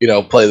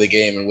 play the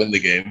game and win the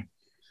game.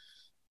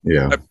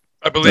 Yeah.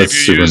 I believe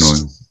That's you super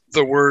used annoying.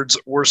 the words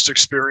worst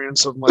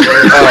experience of my life.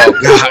 Oh,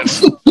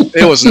 God.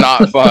 It was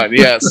not fun.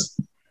 Yes.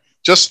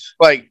 Just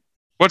like,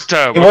 What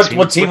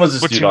team was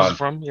this dude on?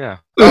 from? Yeah.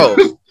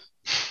 oh,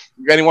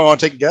 anyone want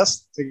to take a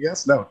guess? Take a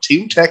guess? No,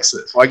 Team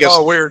Texas. Well, I guess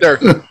Oh, weird. they're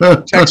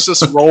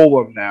Texas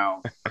roll them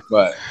now.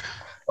 But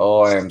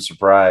Oh, I am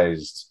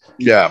surprised.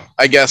 yeah,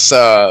 I guess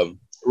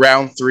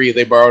round 3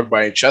 they borrowed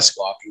my chess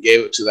clock and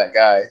gave it to that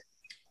guy.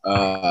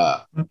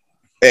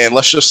 And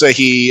let's just say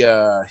he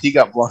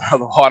got blown out of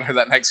the water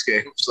that next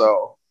game.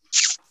 So,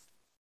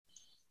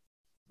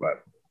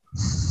 but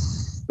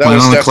that Playing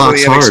was on the definitely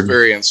clock's an hard.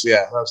 experience.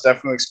 Yeah, that was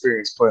definitely an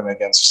experience playing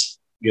against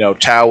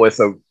Tau with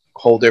a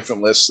whole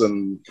different list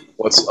than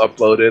what's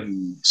uploaded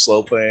and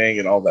slow playing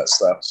and all that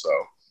stuff. So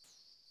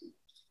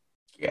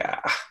Yeah.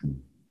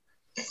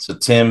 So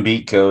Tim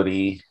beat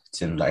Cody.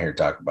 Tim's not here to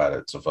talk about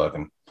it, so fuck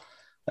him.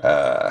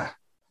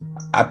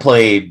 I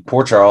played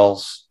poor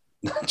Charles.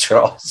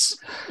 Charles.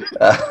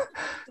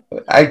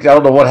 I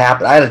don't know what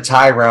happened. I had a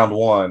tie round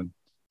 1.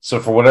 So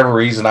for whatever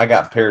reason, I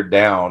got paired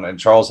down, and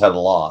Charles had a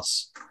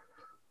loss.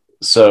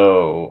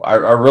 So I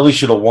really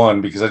should have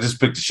won because I just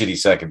picked a shitty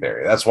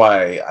secondary. That's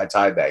why I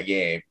tied that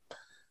game.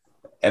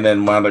 And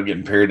then wound up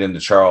getting paired into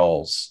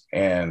Charles.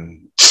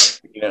 And,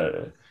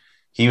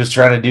 he was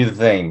trying to do the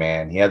thing,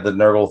 man. He had the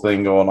Nurgle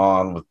thing going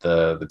on with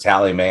the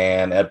Tally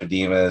Man,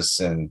 Epidemus,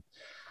 and,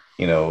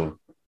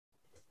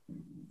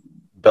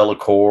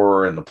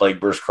 Bellacore and the Plague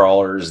Burst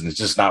Crawlers, and it's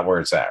just not where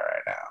it's at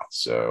right now.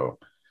 So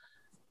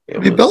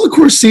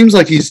Bellacore seems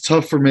like he's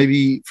tough for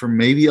maybe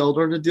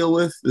Eldar to deal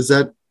with. Is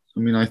that? I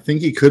mean, I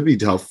think he could be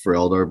tough for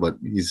Eldar, but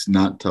he's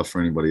not tough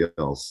for anybody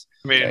else.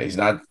 I mean, he's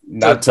not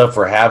tough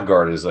for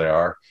Havgard as they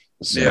are.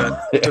 So.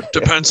 Yeah,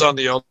 depends on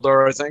the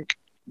Eldar, I think.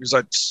 Because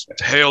I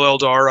hail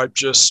Eldar, I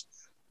just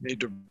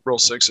need to roll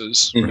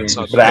 6s. Mm-hmm. It's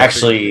not but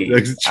actually,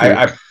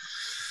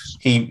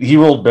 he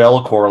rolled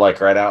Bellacore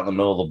like right out in the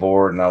middle of the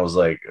board, and I was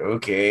like,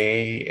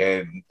 okay,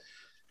 and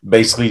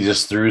basically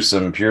just threw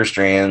some Pure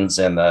Strands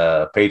and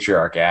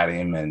Patriarch at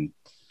him, and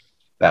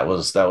that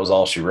was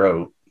all she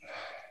wrote.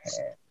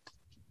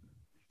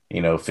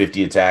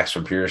 50 attacks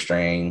for Pure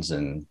Strains,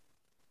 and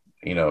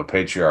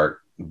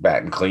Patriarch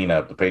batting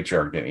cleanup. The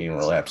Patriarch didn't even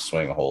really have to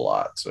swing a whole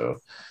lot, so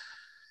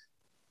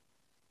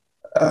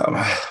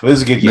it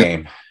was a good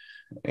game.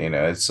 You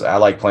know, I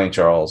like playing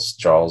Charles.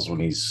 Charles when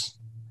he's,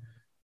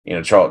 you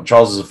know,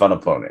 Charles is a fun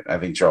opponent. I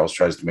think Charles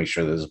tries to make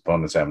sure that his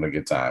opponent's having a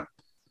good time,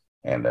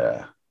 and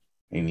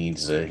he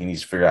needs to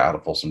figure out how to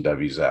pull some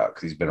W's out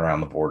because he's been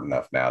around the board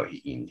enough now that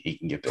he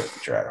can get there if he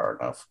tried hard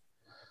enough.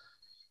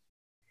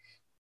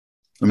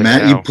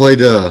 Matt, you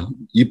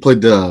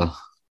played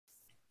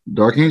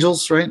Dark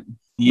Angels, right?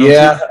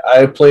 Yeah,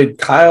 I played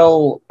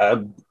Kyle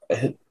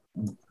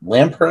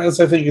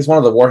Lamprez. I think he's one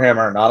of the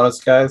Warhammer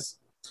Anonymous guys.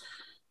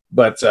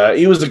 But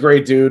he was a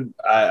great dude.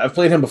 I've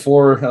played him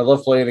before. I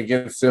love playing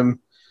against him.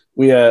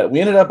 We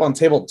ended up on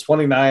table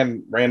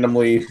 29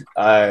 randomly,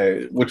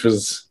 which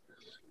was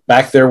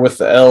back there with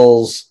the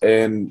L's.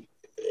 And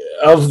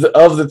of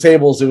the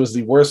tables, it was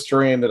the worst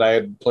terrain that I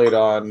had played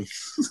on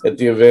at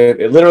the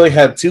event. It literally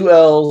had 2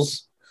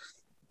 L's,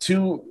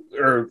 2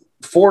 or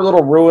 4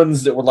 little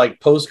ruins that were like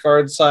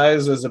postcard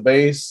size as a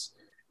base,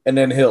 and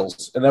then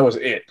hills, and that was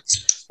it.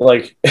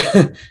 Like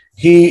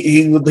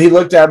he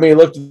looked at me,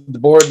 looked at the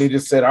board, and he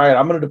just said, "All right,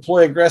 I'm going to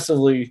deploy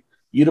aggressively.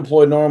 You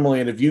deploy normally,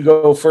 and if you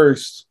go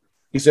first,"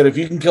 he said, "if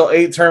you can kill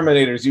 8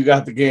 Terminators, you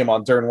got the game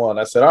on turn 1."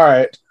 I said, "All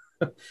right."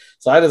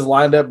 So I just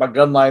lined up my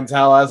gun line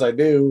towel as I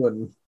do,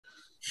 and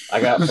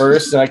I got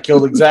first, and I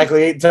killed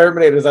exactly 8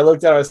 Terminators. I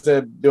looked at him, I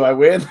said, "Do I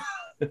win?"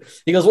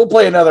 He goes, "We'll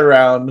play another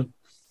round."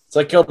 So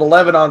I killed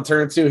 11 on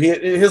turn 2.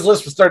 His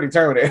list was 30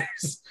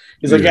 Terminators.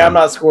 He's like, "Yeah, I'm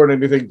not scoring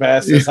anything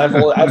past this.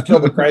 I've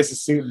killed a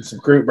Crisis Suit and some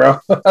Groot, bro."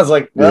 I was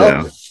like,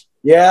 "Well,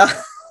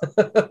 yeah."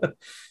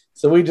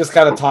 So we just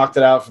kind of talked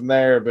it out from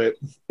there. But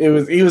he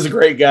was a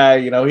great guy.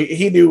 You know,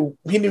 he knew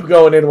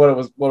going in what it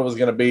was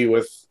going to be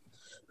with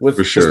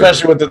for sure.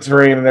 Especially with the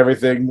terrain and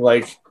everything.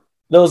 Like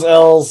those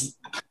L's.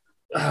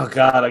 Oh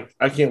God,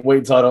 I can't wait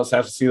until I don't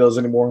have to see those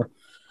anymore.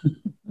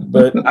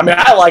 But I mean,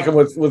 I like them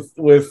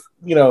with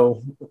you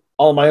know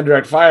all my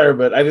indirect fire,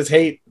 but I just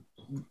hate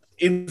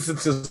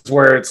instances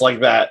where it's like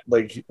that,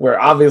 like where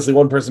obviously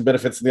one person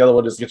benefits and the other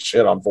one just gets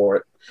shit on for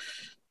it.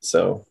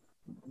 So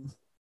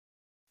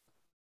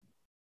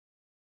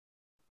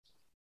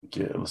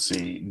okay, let's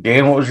see.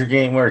 Dan, what was your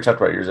game? We already talked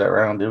about yours that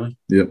round, did we?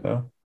 Yep.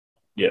 No?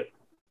 Yep.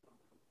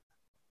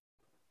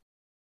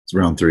 It's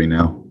round 3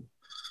 now.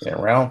 Yeah,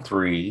 round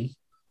 3.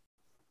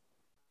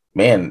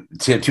 Man,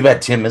 too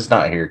bad Tim is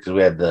not here because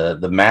we had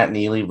the Matt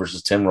Neely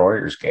versus Tim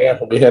Reuters game. Yeah,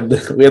 we had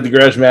the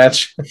grudge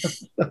match.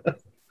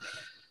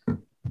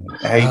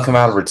 How you come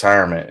out of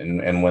retirement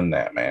and win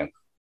that, man?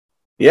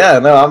 Yeah,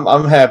 no,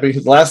 I'm happy.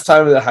 The last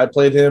time that I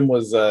played him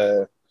was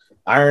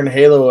Iron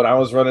Halo, and I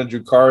was running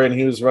Drukhari, and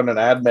he was running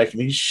Admech,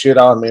 and he shit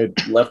on me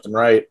left and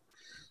right.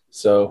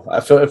 So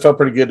it felt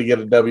pretty good to get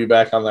a W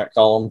back on that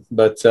column.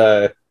 But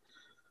no,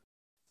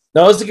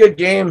 it was a good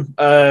game.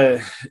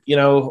 You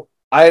know,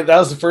 that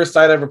was the first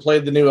I'd ever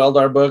played the new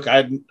Eldar book.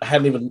 I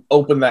hadn't even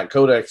opened that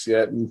codex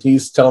yet, and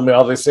he's telling me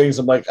all these things.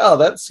 I'm like, oh,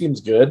 that seems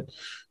good,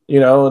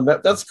 you know, and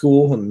that's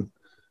cool. And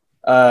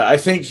I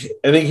think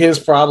his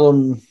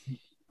problem,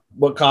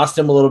 what cost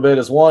him a little bit,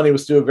 is one, he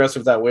was too aggressive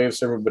with that wave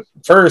server. But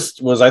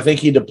first was I think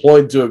he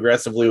deployed too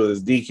aggressively with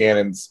his D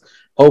cannons,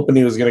 hoping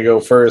he was going to go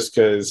first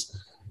because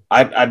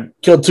I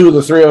killed 2 of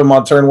the 3 of them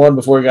on turn 1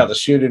 before he got the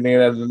shooting in,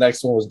 and the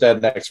next one was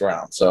dead next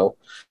round. So.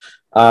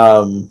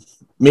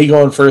 Me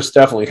going first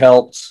definitely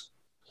helped.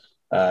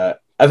 I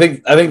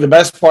think the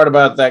best part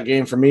about that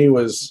game for me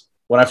was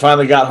when I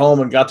finally got home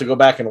and got to go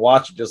back and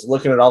watch it, just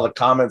looking at all the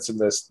comments in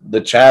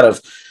the chat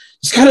of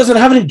this guy doesn't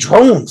have any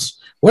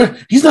drones. Where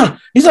he's not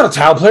a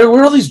tile player.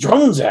 Where are all these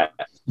drones at?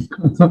 You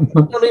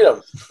don't need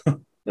them.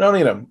 You don't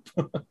need them.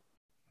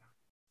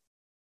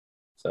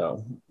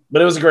 So,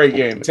 but it was a great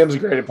game. Tim's a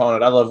great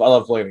opponent. I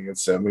love playing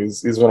against him.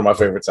 He's one of my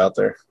favorites out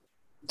there.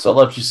 So I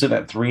left you sitting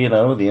at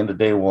 3-0 at the end of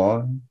day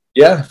 1.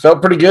 Yeah,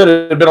 felt pretty good.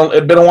 It'd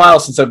been a while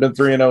since I've been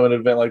 3-0 in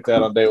an event like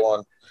that on day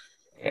 1.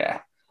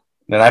 Yeah.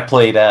 Then I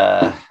played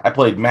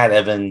Matt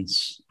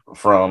Evans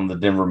from the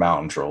Denver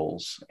Mountain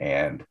Trolls,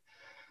 and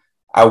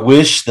I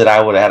wish that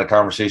I would have had a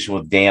conversation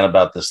with Dan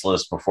about this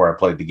list before I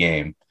played the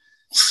game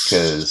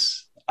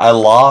because I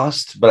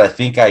lost, but I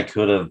think I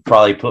could have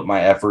probably put my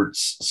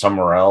efforts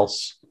somewhere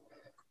else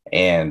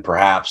and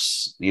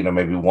perhaps, you know,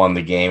 maybe won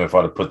the game if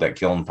I'd have put that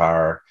killing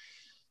power.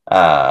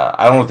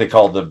 I don't know what they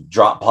call the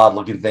drop pod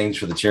looking things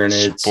for the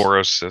Tyranids.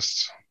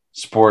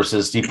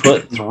 Sporocysts. He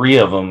put 3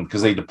 of them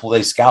because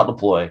they scout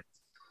deploy.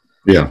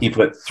 Yeah. He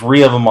put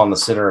 3 of them on the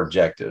center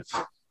objective.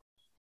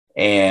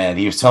 And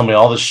he was telling me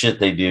all the shit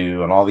they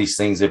do and all these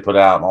things they put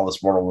out and all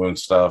this mortal wound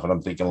stuff. And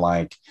I'm thinking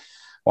like,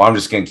 well, I'm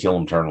just going to kill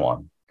him turn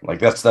 1. Like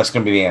that's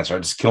going to be the answer. I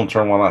just kill him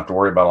turn 1. I don't have to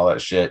worry about all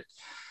that shit.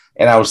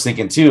 And I was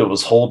thinking too, it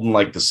was holding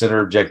like the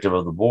center objective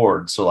of the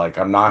board. So like,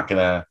 I'm not going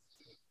to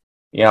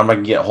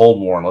get hold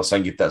more unless I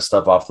can get that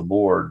stuff off the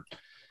board.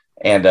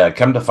 And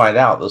come to find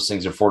out, those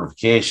things are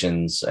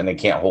fortifications and they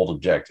can't hold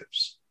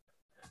objectives.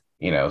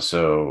 You know,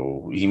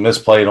 so he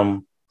misplayed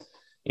them,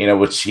 you know,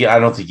 which I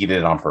don't think he did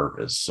it on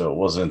purpose. So it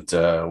wasn't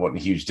a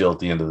huge deal at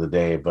the end of the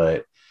day.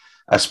 But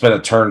I spent a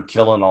turn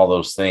killing all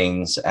those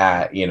things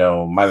at, you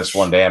know,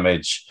 -1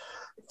 damage,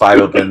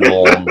 5 open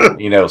roll,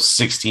 you know,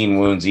 16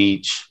 wounds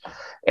each.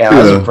 And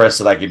I was impressed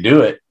that I could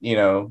do it.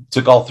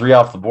 Took all 3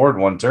 off the board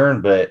one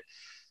turn, but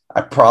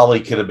I probably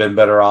could have been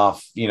better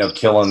off,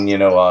 killing,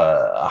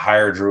 a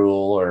higher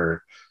drool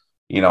or,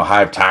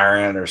 Hive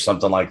Tyrant or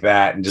something like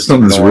that. And just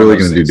something that's really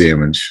going to do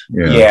damage.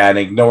 Yeah. And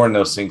ignoring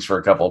those things for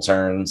a couple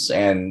turns.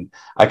 And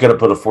I could have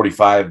put a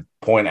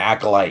 45-point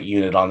Acolyte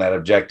unit on that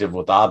objective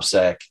with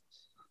OBSEC,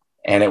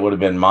 and it would have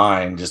been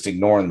mine, just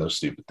ignoring those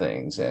stupid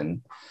things.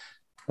 And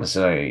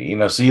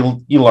so, so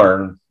you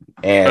learn.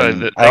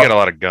 And they got a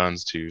lot of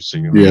guns too. So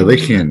they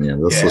can. Yeah,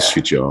 they'll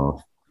shoot you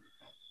off.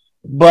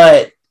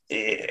 But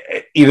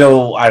I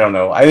don't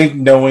know. I think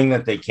knowing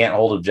that they can't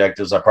hold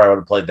objectives, I probably would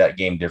have played that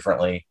game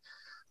differently.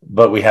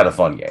 But we had a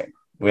fun game.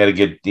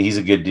 He's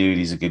a good dude.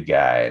 He's a good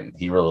guy, and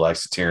he really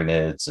likes the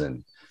Tyranids,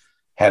 and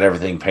had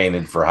everything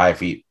painted for High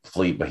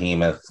Fleet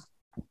Behemoth.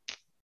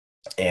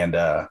 And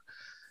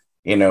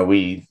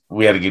we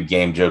had a good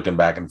game, joking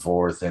back and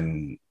forth.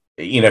 And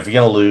if you're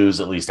gonna lose,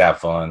 at least have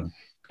fun.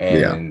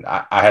 And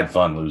I had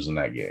fun losing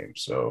that game.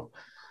 So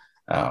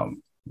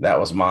that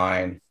was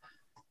mine.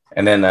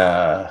 And then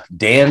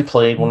Dan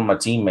played one of my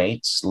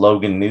teammates,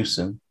 Logan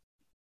Newsom.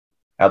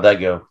 How'd that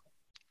go?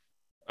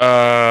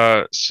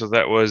 So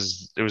it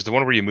was the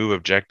one where you move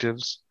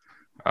objectives.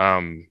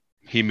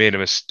 He made a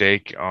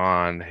mistake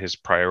on his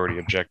priority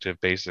objective,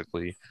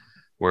 basically,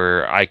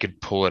 where I could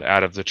pull it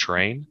out of the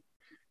train.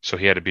 So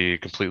he had to be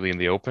completely in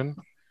the open.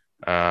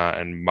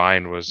 And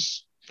mine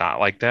was not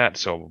like that.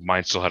 So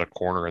mine still had a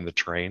corner in the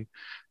train.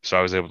 So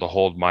I was able to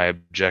hold my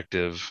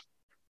objective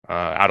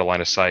out of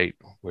line of sight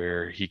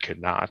where he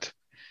could not.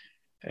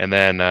 And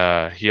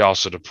then he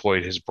also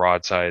deployed his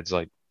broadsides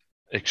like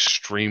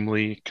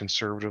extremely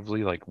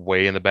conservatively, like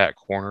way in the back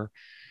corner.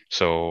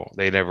 So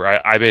they never.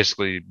 I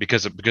basically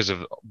because of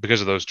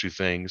those two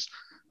things,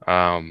 he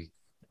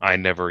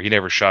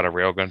never shot a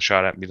railgun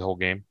shot at me the whole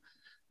game,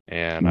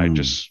 and I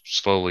just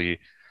slowly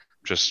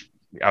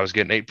I was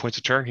getting 8 points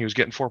a turn. He was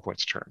getting 4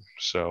 points a turn.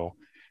 So,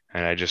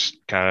 and I just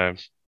kind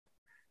of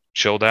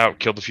chilled out,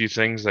 killed a few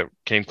things that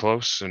came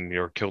close, and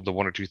killed the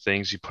 1 or 2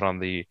 things he put on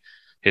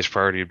his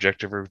priority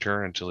objective every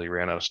turn until he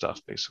ran out of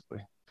stuff, basically.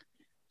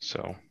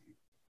 So,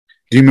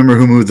 do you remember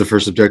who moved the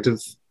first objective?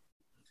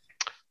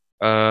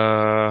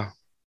 I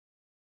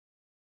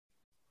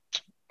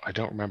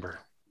don't remember.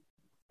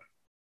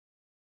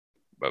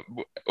 But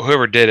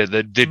whoever did it,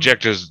 the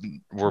objectives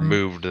were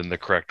moved in the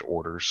correct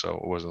order, so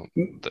it wasn't.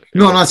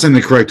 No, I'm not saying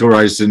the correct order.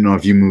 I just didn't know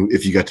if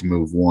you got to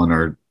move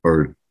 1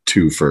 or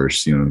 2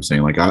 first. You know what I'm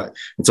saying? Like,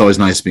 it's always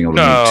nice being able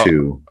to move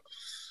 2.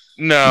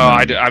 No,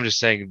 I'm just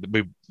saying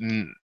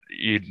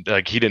he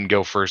didn't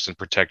go first and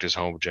protect his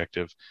home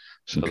objective.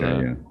 So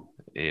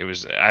it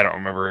was. I don't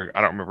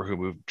remember who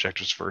moved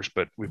objectives first,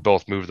 but we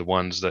both moved the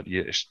ones that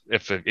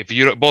if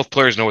you both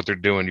players know what they're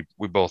doing,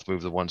 we both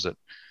move the ones that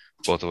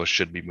both of us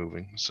should be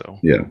moving. So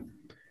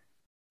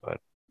but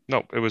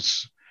no, it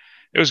was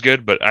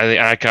good. But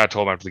I kind of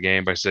told him after the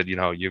game. I said,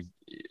 you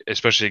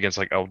especially against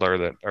like Eldar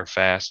that are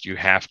fast, you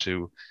have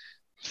to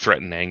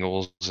threaten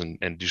angles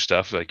and do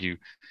stuff like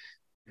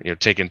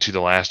taking to the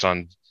last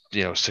on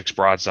 6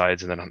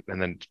 broadsides and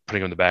then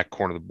putting them in the back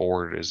corner of the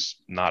board is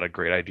not a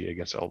great idea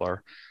against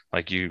Eldar.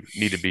 Like, you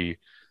need to be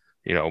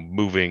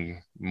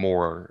moving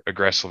more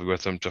aggressively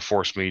with them to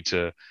force me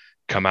to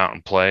come out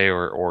and play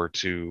or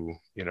to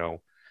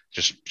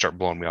just start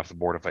blowing me off the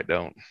board if I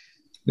don't.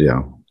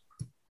 Yeah,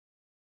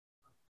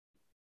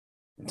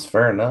 it's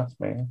fair enough,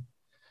 man.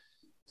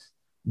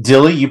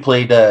 Dilly, you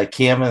played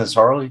Cam and his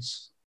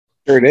Harleys?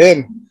 Sure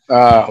did.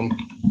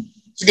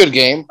 It's a good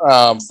game.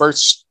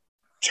 First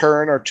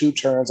turn or 2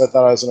 turns, I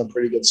thought I was in a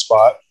pretty good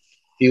spot.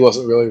 He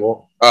wasn't really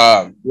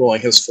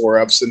rolling his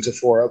 4-ups into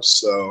 4-ups.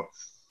 So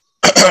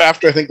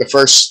after I think the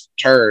first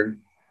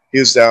turn, he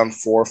was down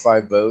 4 or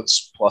 5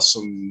 boats plus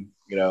some,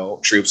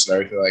 troops and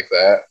everything like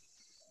that.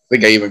 I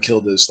think I even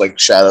killed his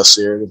Shadow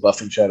Seer, the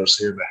buffing Shadow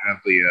Seer that had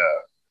the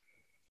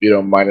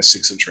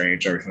 -6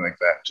 range and everything like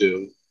that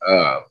too.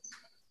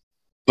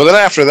 But then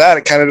after that,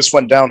 it kind of just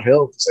went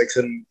downhill because I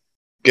couldn't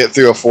get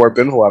through a 4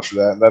 pinball after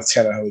that. And that's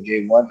kind of how the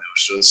game went. It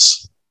was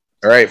just,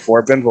 all right,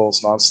 4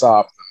 pinballs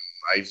nonstop.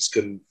 I just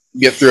couldn't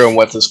get through them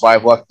with his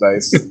 5 luck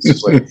dice. It's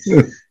just like,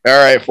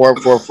 all right,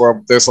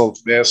 4, this will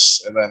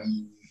miss. And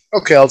then,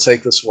 okay, I'll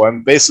take this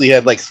one. Basically, he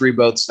had 3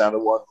 boats down to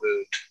 1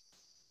 boot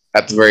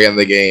at the very end of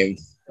the game.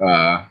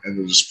 And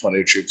there was just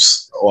plenty of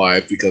troops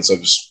alive because I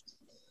just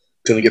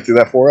couldn't get through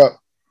that 4-up.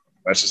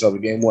 That's just how the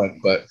game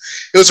went. But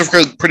it was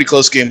a pretty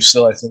close game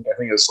still, I think. I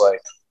think it was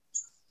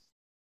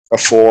a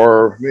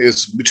 4. It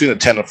was between a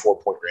 10 and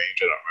 4-point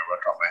range. I don't remember off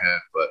the top of my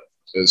head, but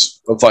it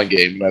was a fun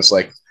game. And I was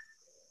like,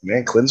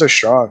 man, Quins are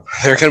strong.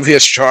 They're going to be a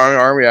strong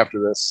army after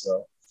this.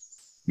 So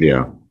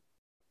yeah,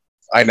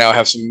 I now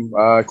have some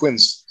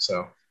Quins.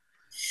 So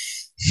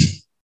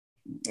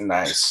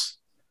nice.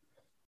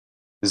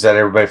 Is that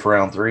everybody for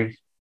round 3?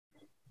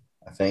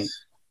 I think.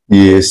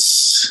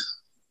 Yes.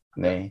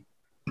 Nay.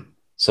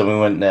 So we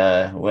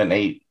went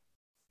 8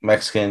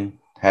 Mexican,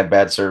 had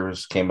bad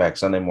service, came back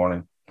Sunday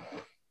morning.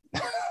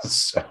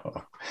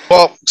 So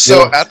Well,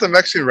 so at the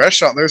Mexican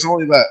restaurant, there's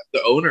only the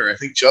owner. I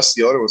think just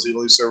the owner was the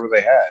only server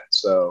they had.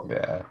 So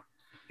Yeah.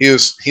 he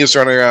was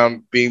running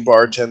around being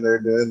bartender,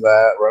 doing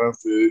that, running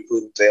food,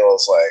 cleaning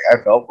tables. Like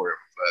I felt for him,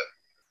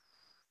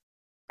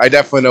 but I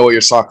definitely know what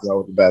you're talking about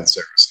with the bad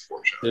service.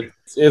 Unfortunately,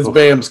 It's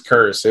Bam's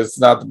curse. It's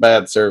not the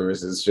bad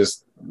service. It's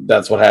just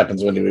that's what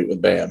happens when you eat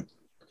with Bam.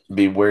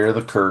 Beware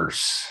the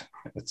curse.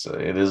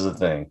 It is a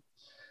thing.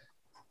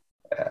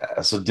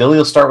 So Dilly,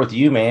 will start with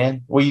you,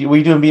 man. What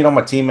you doing being on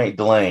my teammate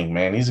Delang,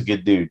 man? He's a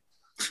good dude.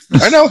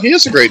 I know he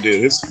is a great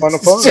dude. He's a fun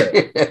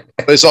opponent,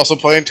 but he's also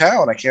playing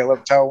Town. I can't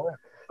let Town win.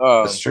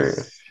 That's true.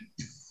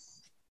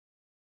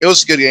 It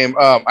was a good game.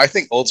 I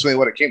think ultimately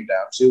what it came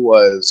down to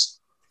was,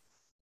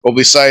 well,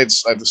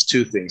 besides there's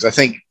two things.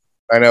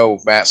 I know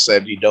Matt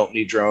said you don't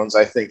need drones.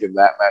 I think in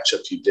that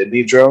matchup you did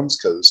need drones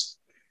because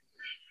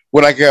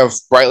when I have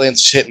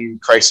Brightlands hitting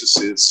crisis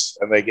suits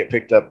and they get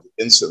picked up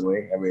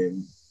instantly, I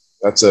mean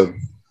that's a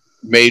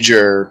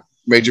major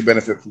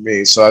benefit for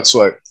me. So that's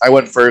what I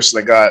went first,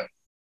 and I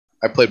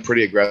played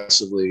pretty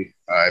aggressively.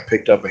 I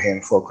picked up a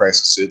handful of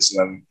crisis suits, and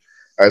then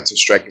I had some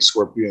striking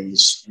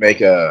scorpions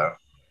make a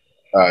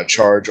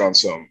charge on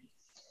some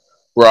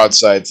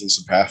broadsides and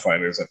some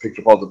pathfinders. I picked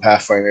up all the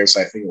pathfinders.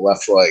 I think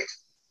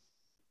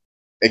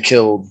it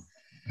killed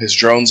his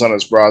drones on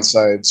his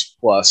broadsides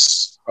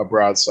plus a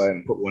broadside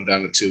and put one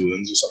down to 2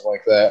 wounds or something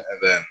like that.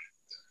 And then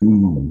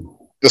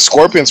the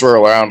scorpions were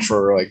around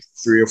for like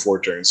 3 or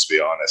 4 turns, to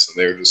be honest, and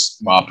they were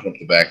just mopping up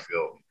the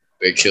backfield.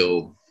 They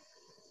killed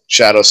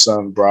Shadow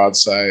Sun,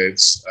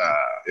 broadsides,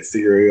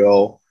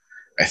 ethereal.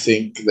 I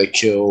think they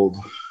killed,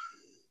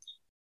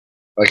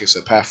 like I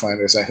said,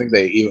 pathfinders. I think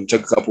they even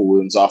took a couple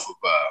wounds off of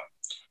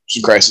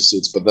some crisis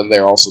suits, but then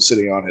they're also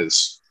sitting on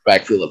his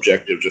backfield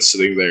objective, just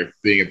sitting there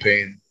being a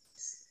pain.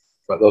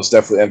 But those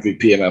definitely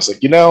MVP, and I was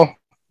like,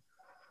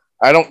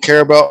 I don't care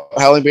about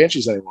Howling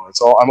Banshees anymore.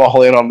 I'm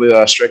all in on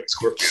the Striking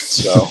Scorpions.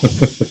 So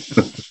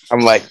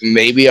I'm like,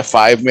 maybe a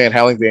 5-man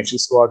Howling Banshee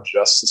squad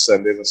just to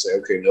send in and say,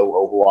 okay, no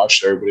Overwatch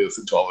to everybody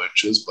within 12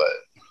 inches. But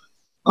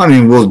I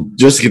mean, well,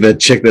 just get that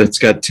chick that's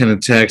got 10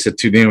 attacks at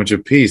 2 damage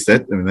apiece.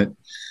 I'm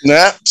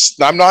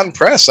not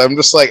impressed. I'm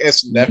just like,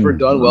 it's never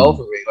done well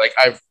for me. Like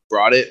I've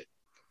brought it,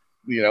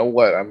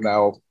 I'm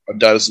now a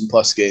dozen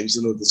plus games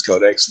in with this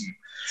codex, and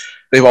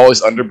they've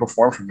always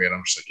underperformed for me. And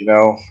I'm just like,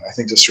 I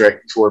think the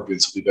Striking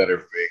Scorpions will be better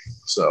for me.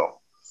 So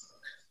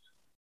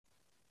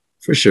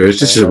for sure, it's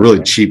just a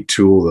really cheap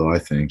tool, though. I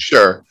think.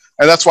 Sure,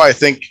 and that's why I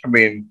think.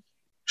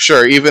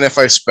 Sure, even if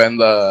I spend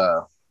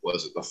the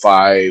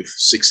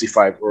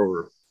 565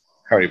 or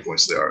how many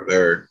points they are,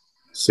 they're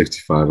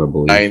 65, I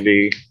believe.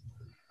 90. Is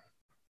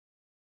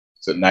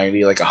it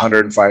 90? Like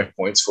 105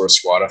 points for a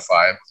squad of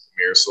 5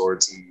 mirror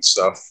swords and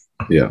stuff.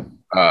 Yeah.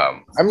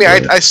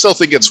 I still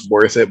think it's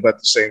worth it, but at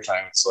the same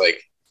time, it's like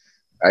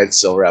I'd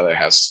still rather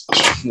have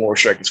more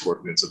Striking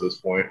Scorpions at this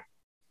point.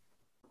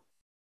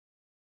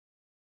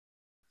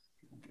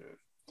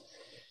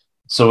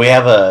 So we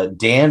have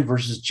Dan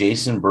versus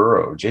Jason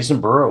Burrow. Jason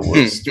Burrow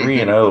was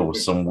 3-0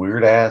 with some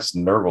weird ass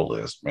Nurgle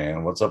list,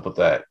 man. What's up with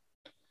that?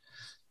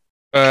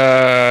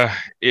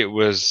 It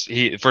was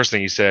the first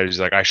thing he said. He's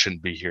like, I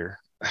shouldn't be here.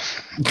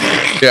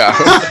 Yeah.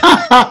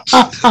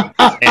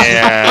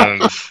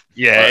 And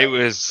yeah, it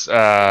was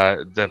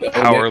the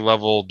power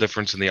level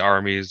difference in the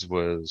armies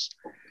was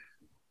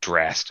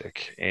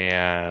drastic,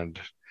 and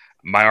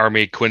my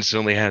army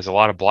coincidentally has a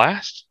lot of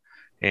blast,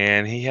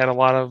 and he had a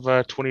lot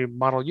of 20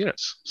 model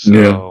units.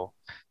 So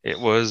it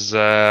was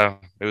a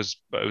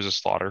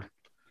slaughter.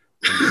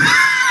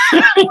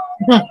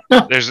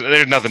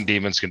 There's nothing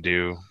demons can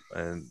do,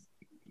 and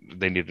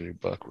they need a new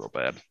book real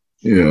bad.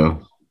 Yeah.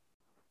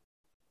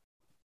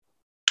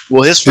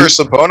 Well, his first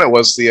opponent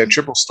was the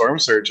Triple Storm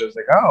Surge. I was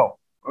like, oh,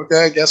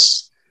 okay, I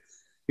guess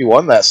he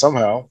won that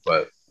somehow.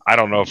 But I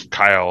don't know if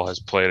Kyle has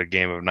played a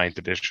game of 9th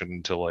edition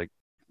until like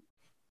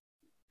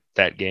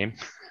that game.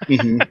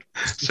 Mm-hmm.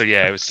 So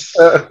yeah, it was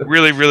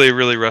really, really,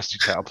 really rusty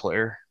Tau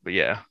player. But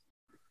yeah.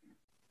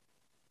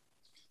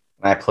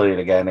 I played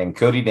a guy named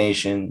Cody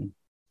Nation,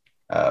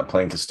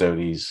 playing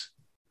Custodes.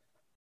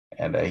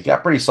 And he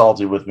got pretty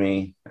salty with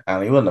me.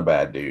 He wasn't a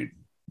bad dude.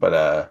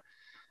 But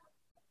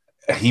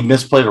he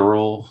misplayed a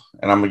rule,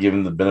 and I'm going to give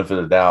him the benefit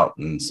of the doubt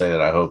and say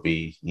that I hope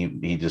he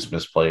just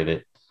misplayed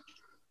it.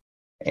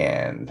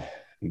 And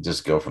you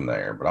just go from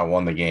there. But I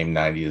won the game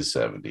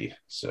 90-70.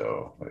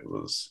 So it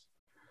was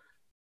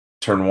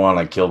turn 1,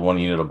 I killed 1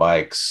 unit of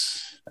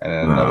bikes. And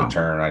then another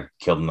turn, I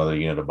killed another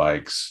unit of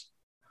bikes.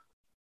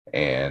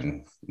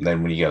 And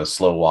then when you got to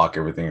slow walk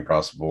everything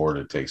across the board,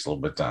 it takes a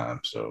little bit of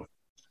time. So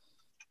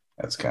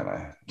that's kind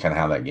of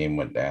how that game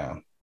went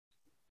down.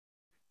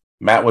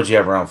 Matt, what'd you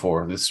have round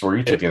 4? This is where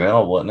you took an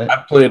L, wasn't it?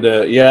 I played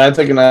I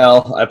took an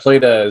L. I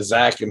played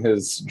Zach and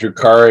his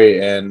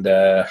Drukhari and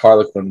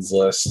Harlequin's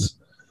list.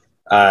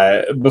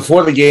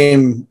 Before the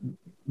game,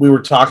 we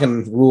were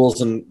talking rules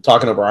and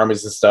talking over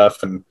armies and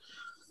stuff, and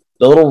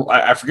the little,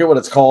 I forget what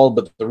it's called,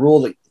 but the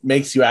rule that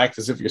makes you act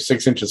as if you're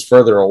 6 inches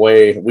further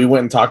away, we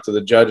went and talked to the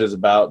judges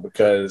about,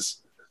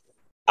 because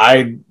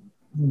I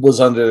was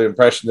under the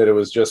impression that it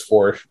was just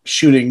for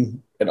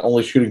shooting and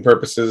only shooting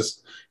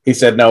purposes. He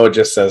said, no, it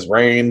just says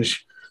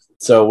range.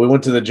 So we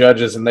went to the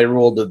judges and they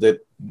ruled that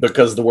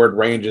because the word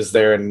range is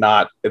there and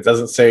it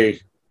doesn't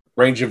say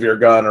range of your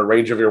gun or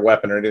range of your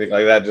weapon or anything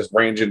like that, just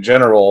range in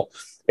general.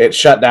 It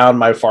shut down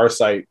my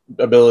Farsight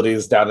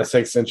abilities down to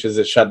 6 inches.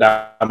 It shut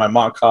down my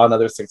Montclaw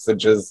another 6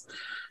 inches.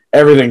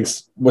 Everything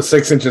was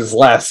 6 inches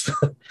less.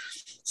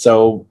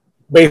 So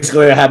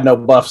basically I had no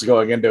buffs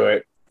going into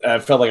it. I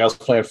felt like I was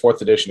playing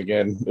 4th edition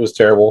again. It was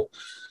terrible.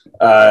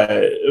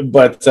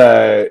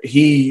 But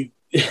he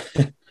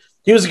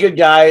he was a good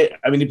guy.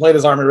 I mean, he played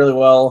his army really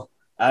well,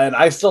 and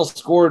I still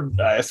scored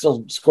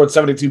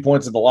 72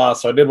 points in the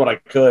loss, so I did what I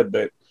could.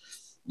 But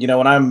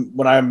when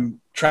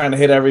I'm trying to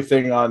hit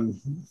everything on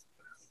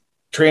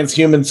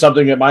transhuman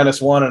something at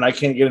 -1, and I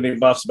can't get any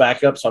buffs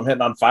back up, so I'm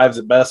hitting on 5s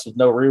at best with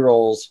no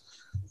rerolls.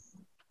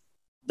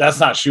 That's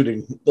not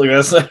shooting. Like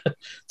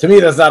to me,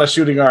 that's not a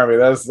shooting army.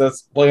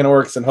 That's playing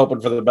orcs and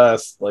hoping for the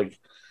best. Like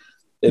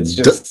it's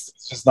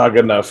just not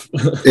good enough.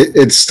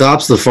 It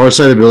stops the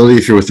Farsight ability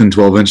if you're within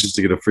 12 inches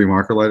to get a free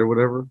marker light or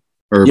whatever,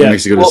 or yeah,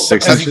 makes you go to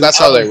 6 inches. That's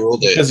how they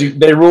ruled it. Because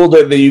they ruled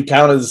it that you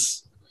count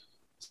as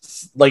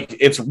like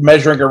it's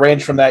measuring a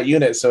range from that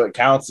unit, so it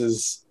counts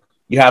as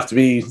you have to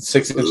be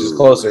 6 inches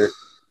closer.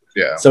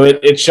 Yeah. So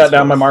it shut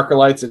down my marker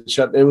lights. It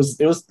hurt.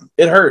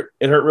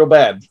 It hurt real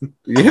bad.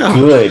 Yeah.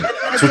 Good.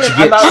 That's what you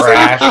get,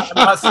 trash.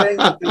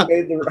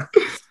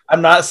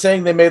 I'm not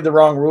saying they made the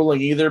wrong ruling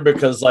either,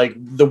 because like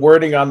the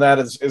wording on that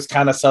is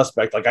kind of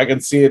suspect. Like I can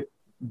see it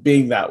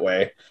being that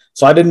way.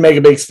 So I didn't make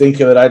a big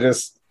stink of it. I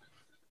just,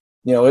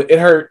 it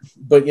hurt,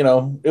 but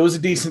it was a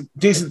decent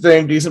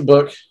thing, decent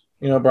book,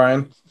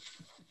 Brian.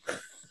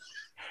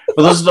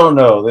 For those who don't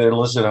know, they're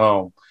listening at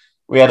home.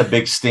 We had a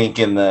big stink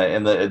in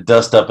the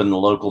dust up in the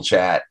local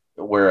chat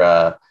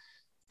where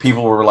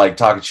people were like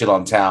talking shit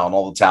on Tau, and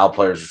all the Tau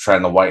players were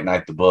trying to white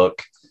knight the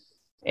book.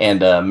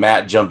 And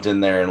Matt jumped in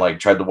there and like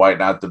tried to white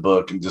knight the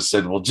book and just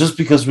said, well, just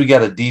because we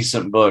got a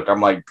decent book.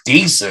 I'm like,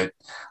 decent?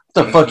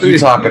 What the fuck are you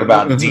talking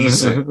about?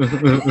 Decent?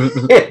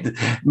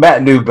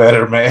 Matt knew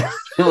better, man.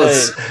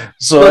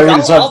 So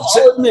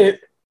I'll admit.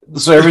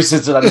 So ever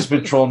since then, I've just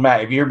been trolling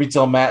Matt. If you hear me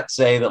tell Matt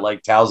say that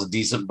like Tau's a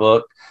decent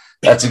book,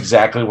 that's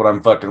exactly what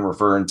I'm fucking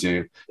referring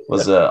to.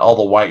 Was all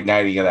the white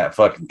knighting of that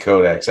fucking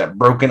codex, that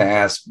broken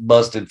ass,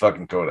 busted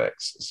fucking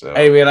codex. So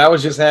hey man, I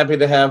was just happy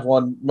to have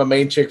one. My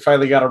main chick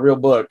finally got a real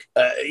book.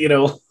 I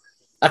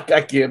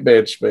can't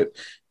bitch, but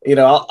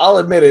I'll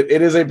admit it.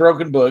 It is a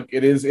broken book.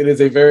 It is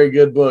a very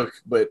good book,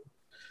 but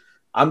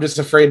I'm just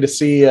afraid to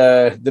see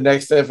the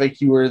next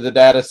FAQ or the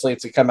data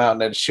slates to come out and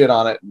then shit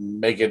on it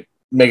and make it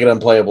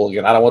unplayable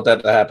again. I don't want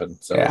that to happen.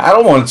 So yeah, I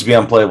don't want it to be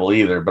unplayable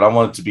either, but I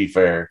want it to be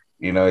fair.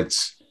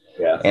 It's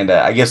yeah. And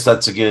I guess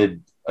that's a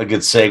good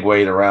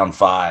segue to round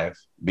 5,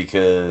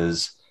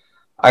 because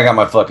I got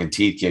my fucking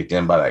teeth kicked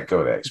in by that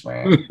codex,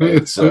 man.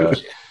 It's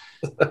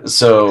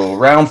so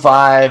round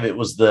 5, it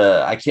was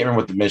I can't remember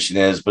what the mission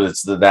is, but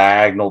it's the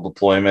diagonal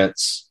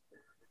deployments,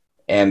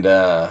 and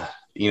the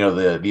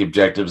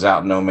objectives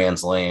out in no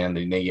man's land,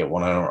 and they get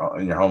one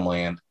in your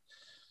homeland.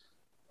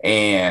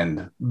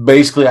 And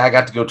basically I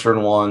got to go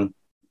turn 1.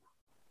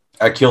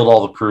 I killed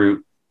all the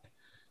crew.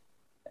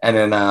 And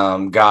then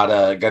got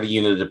a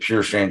unit of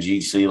pure strand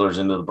G sealers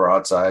into the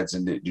broadsides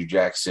and didn't do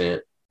jack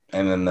shit.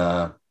 And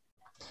then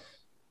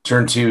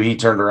turn 2, he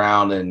turned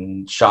around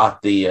and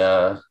shot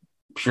the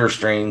pure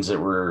strains that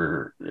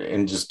were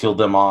and just killed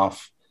them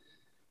off.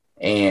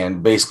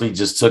 And basically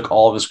just took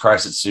all of his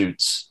crisis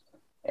suits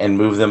and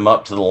moved them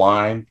up to the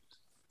line,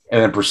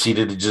 and then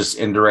proceeded to just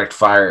indirect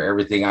fire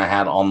everything I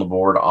had on the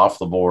board off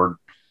the board.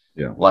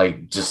 Yeah,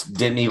 like just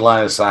didn't need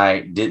line of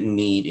sight, didn't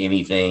need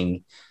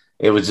anything.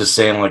 It was just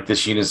saying, like,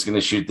 this unit's going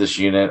to shoot this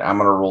unit. I'm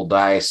going to roll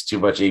dice, too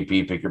much AP,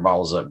 pick your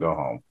models up, go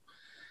home.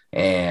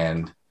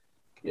 And,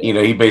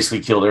 he basically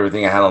killed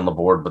everything I had on the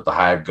board but the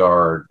Hive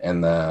Guard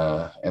and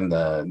the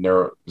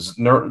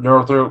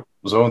Neurothrope,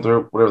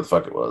 Zoanthrope, whatever the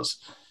fuck it was.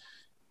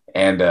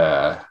 And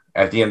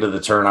at the end of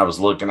the turn, I was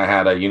looking. I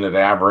had a unit of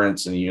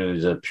Aberrants and a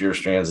unit of Pure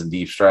Strands and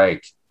Deep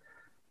Strike.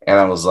 And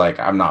I was like,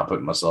 I'm not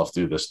putting myself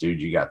through this, dude.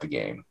 You got the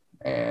game.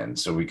 And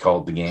so we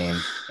called the game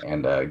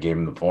and gave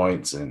him the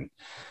points. And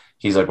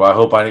he's like, well, I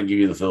hope I didn't give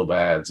you the feel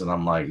bads. And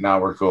I'm like, no,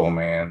 we're cool,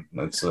 man.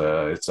 It's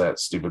that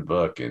stupid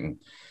book.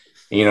 And,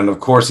 and of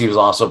course he was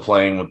also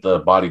playing with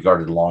the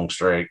bodyguarded long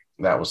strike.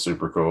 That was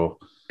super cool.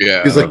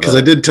 Yeah. He's like, because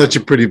I did touch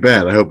it pretty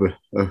bad. I hope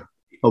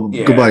I'll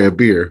go buy a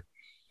beer.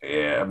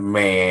 Yeah,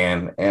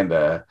 man. And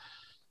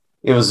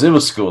it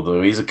was cool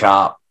though. He's a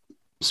cop.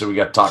 So we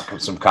got to talk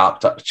some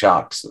cop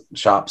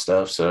shop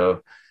stuff.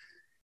 So,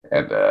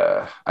 and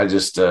I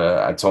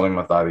told him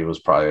I thought he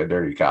was probably a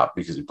dirty cop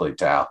because he played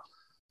Tau.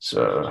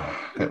 So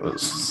it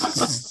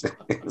was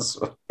this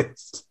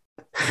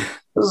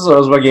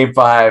was my game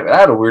 5. I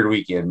had a weird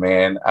weekend,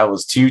 man. I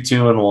was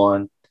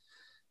 2-2-1.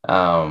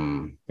 I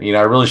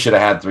really should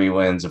have had 3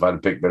 wins if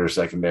I'd picked better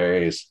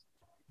secondaries.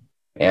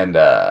 And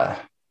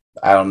I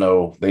don't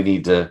know.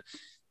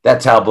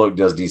 That Tau book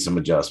does need some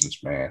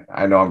adjustments, man.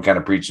 I know I'm kind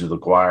of preaching to the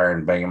choir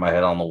and banging my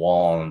head on the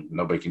wall and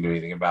nobody can do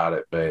anything about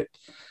it, but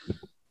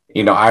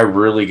I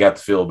really got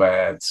the feel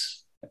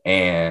bads,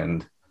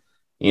 and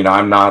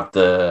I'm not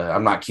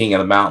king of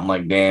the mountain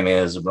like Dan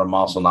is, but I'm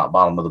also not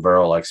bottom of the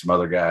barrel like some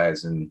other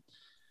guys. And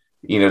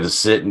to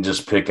sit and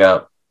just pick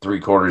up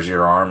 3/4 of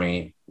your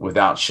army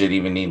without shit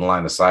even needing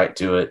line of sight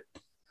to it,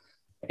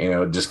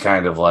 just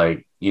kind of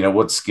like,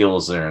 what skill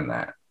is there in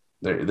that?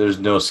 There's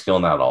no skill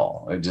in that at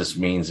all. It just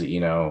means that you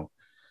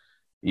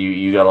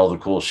got all the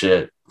cool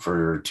shit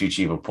for too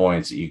cheap of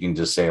points that you can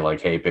just say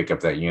like, hey, pick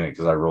up that unit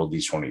because I rolled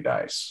these 20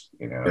 dice.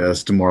 Yeah,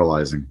 it's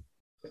demoralizing.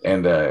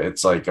 And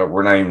it's like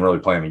we're not even really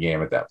playing the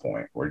game at that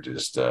point. We're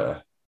just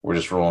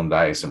rolling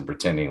dice and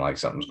pretending like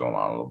something's going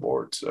on the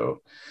board.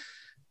 So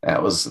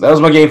that was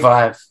my game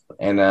 5.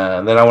 And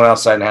then I went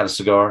outside and had a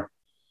cigar,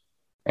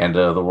 and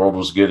the world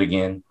was good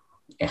again.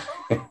 And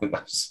I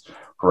was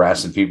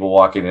harassing people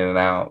walking in and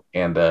out.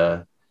 And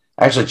I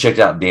actually checked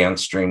out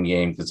Dan's stream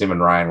game because him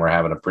and Ryan were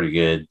having a pretty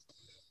good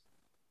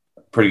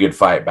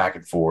fight back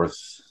and forth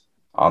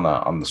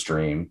on the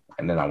stream.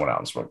 And then I went out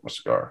and smoked my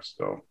cigar.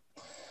 So,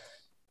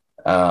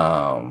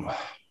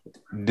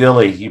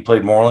 Dilly, you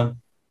played Moreland?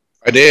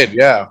 I did,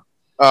 yeah.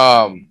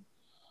 It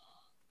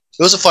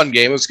was a fun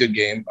game. It was a good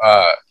game.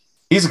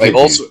 He's a good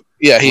dude.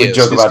 Yeah, he is.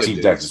 Joke about Team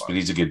Texas, but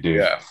he's a good dude.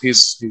 Yeah,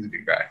 he's a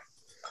good guy.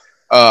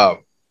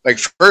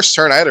 First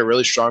turn, I had a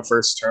really strong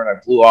first turn. I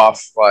blew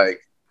off.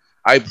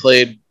 I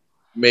played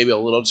maybe a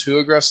little too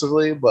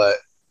aggressively, but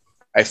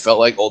I felt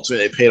like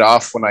ultimately it paid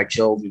off when I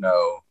killed,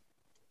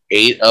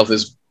 8 of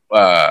his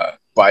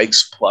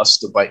bikes plus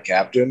the bike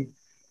captain.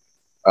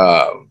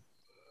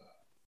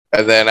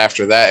 And then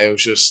after that, it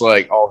was just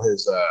like all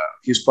his.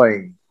 He was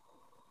playing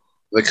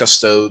the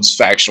Custodes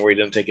faction where he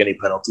didn't take any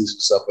penalties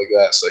and stuff like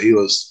that. So he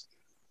was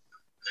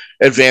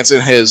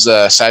advancing his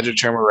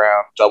Sagittarium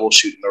around, double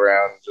shooting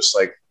around, just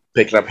like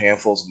picking up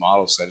handfuls of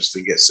models. I just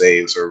didn't get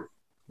saves or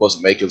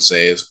wasn't making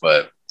saves,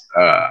 but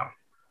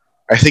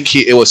I think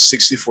it was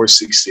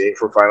 64-68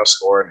 for final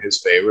score in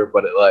his favor.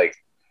 But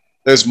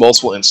there's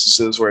multiple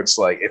instances where it's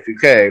like,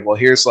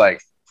 here's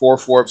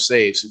 4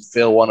 saves. If you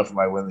fail one of them,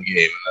 I win the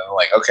game. And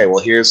then okay,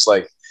 well, here's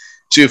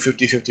 2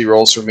 50-50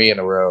 rolls for me in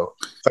a row.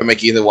 If I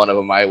make either one of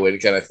them, I win,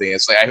 kind of thing.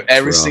 It's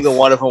every single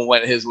one of them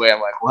went his way.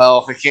 I'm like,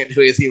 well, I can't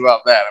do anything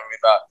about that. I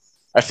mean,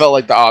 I felt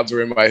like the odds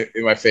were in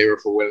my favor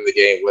for winning the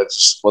game, but it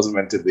just wasn't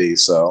meant to be.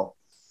 So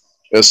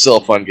it was still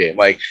a fun game.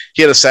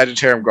 He had a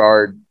Sagittarium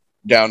guard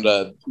down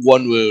to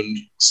 1 wound,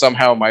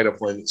 somehow might have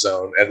won his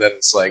own, and then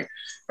it's like,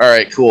 all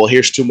right, cool.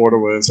 Here's 2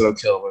 mortal wounds that'll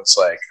kill him. It's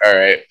like, all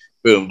right.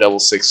 Boom, double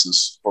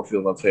 6s for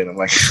field of pain. I'm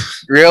like,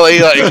 really?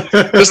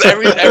 Just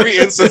every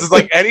instance, it's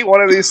like any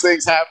one of these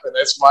things happen,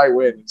 it's my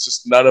win. It's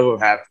just none of them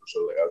happen. So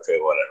okay,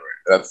 whatever.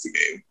 That's the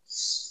game.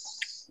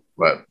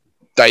 But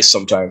dice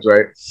sometimes,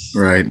 right?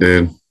 Right,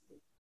 dude.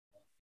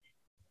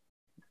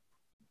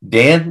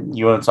 Dan,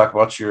 you want to talk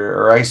about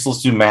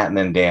let's do Matt and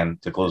then Dan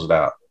to close it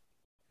out.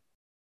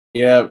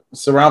 Yeah,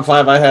 so round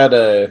 5, I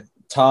had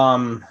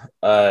Tom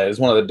is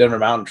one of the Denver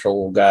Mountain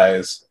Troll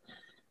guys.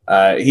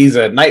 He's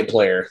a night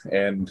player,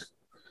 and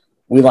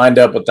we lined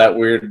up with that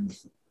weird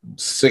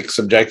 6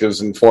 objectives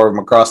and 4 of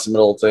them across the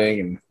middle thing.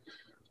 And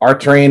our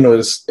terrain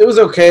was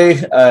okay.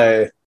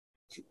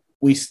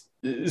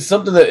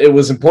 Something that it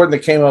was important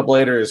that came up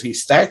later is he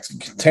stacked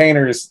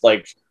containers.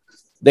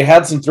 They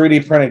had some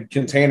 3D printed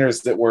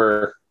containers that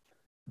were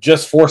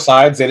just 4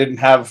 sides. They didn't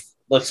have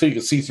so you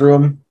could see through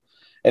them.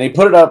 And he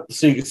put it up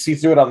so you could see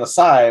through it on the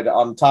side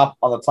on the top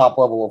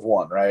level of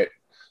 1. Right.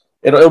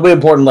 It'll be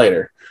important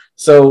later.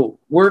 So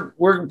we're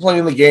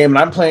playing the game, and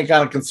I'm playing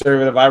kind of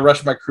conservative. I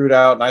rush my crew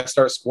out, and I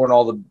start scoring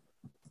all the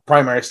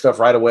primary stuff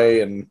right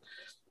away and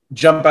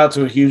jump out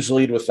to a huge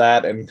lead with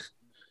that. And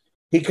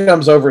he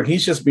comes over, and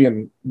he's just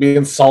being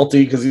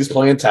salty because he's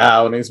playing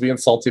Tau, and he's being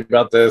salty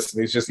about this.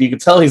 And you can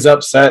tell he's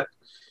upset.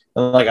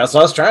 And so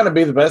I was trying to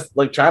be the best,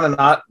 trying to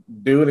not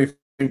do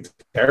anything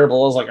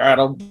terrible. I was like, all right,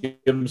 I'll give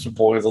him some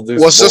points. I'll do.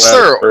 Was this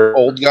their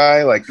old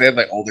guy? They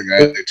had older guy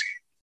on their team.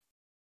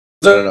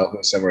 I don't know if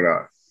it's him or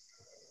not.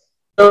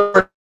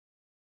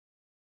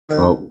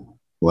 Oh,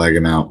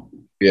 lagging out.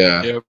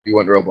 Yeah. Yep. You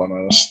went robot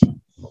on us.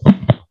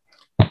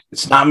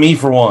 It's not me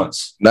for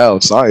once. No,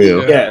 it's not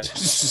you. Yeah.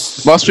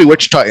 Must be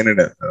Wichita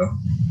Internet, though.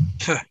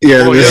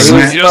 Yeah,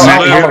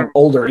 I'm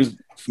older.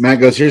 Matt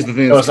goes, here's the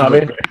thing that's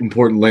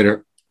important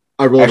later.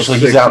 I rolled Actually,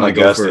 he's out in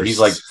Augusta. He's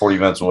 40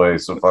 minutes away,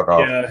 so fuck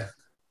off.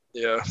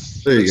 Yeah.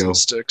 There you go.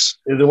 Sticks.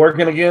 Is it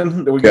working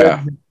again? Are we good?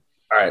 All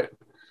right.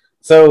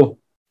 So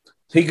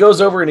he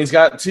goes over and he's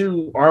got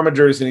 2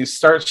 armigers and he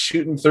starts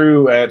shooting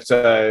through at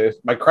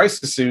my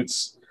crisis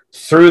suits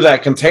through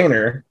that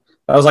container.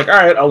 I was like, all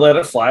right, I'll let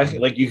it fly.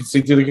 You can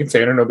see through the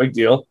container, no big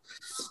deal.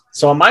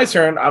 So on my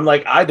turn, I'm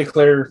like, I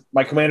declare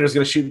my commander is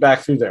going to shoot back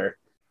through there. And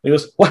he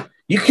goes, what?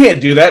 You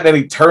can't do that. And then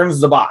he turns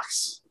the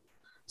box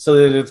so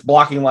that it's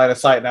blocking line of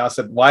sight. Now I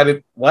said,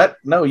 what?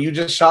 No, you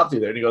just shot through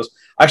there. And he goes,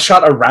 I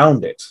shot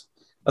around it.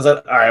 I said,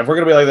 all right, if we're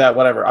going to be like that,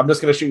 whatever. I'm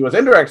just going to shoot you with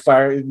indirect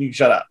fire and you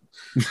shut up.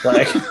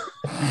 Like,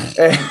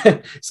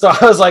 so I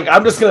was like,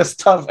 I'm just gonna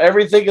stuff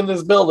everything in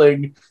this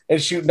building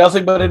and shoot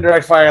nothing but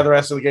indirect fire the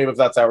rest of the game if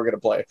that's how we're gonna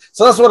play.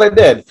 So that's what I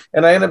did,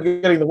 and I ended up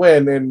getting the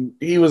win. And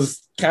he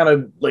was kind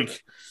of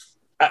like,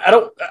 I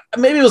don't.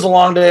 Maybe it was a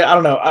long day. I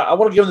don't know. I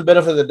want to give him the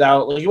benefit of the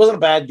doubt. Like, he wasn't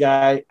a bad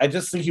guy. I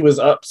just think he was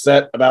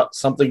upset about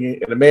something,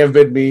 and it may have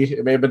been me.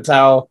 It may have been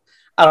Tao.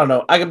 I don't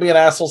know. I can be an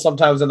asshole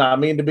sometimes and not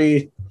mean to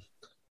be.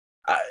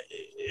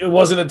 It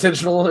wasn't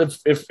intentional.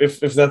 If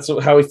that's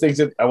how he thinks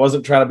it, I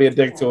wasn't trying to be a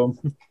dick to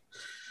him.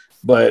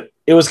 But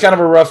it was kind of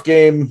a rough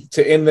game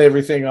to end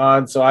everything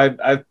on. So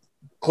I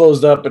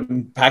closed up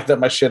and packed up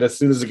my shit as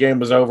soon as the game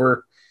was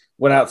over.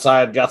 Went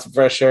outside, got some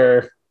fresh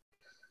air,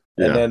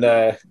 and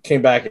then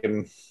came back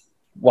and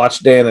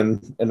watched Dan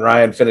and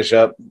Ryan finish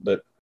up.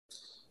 But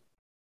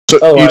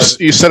so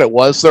you said it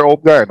was their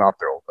old guy or not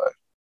their old guy?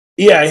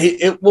 Yeah,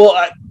 he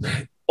was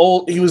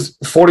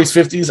 40s,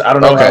 50s. I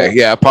don't know. Okay,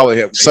 yeah, probably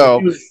him.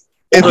 So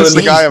it's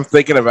the guy I'm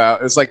thinking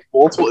about. It's like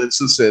multiple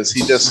instances.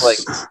 He just like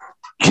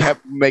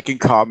kept making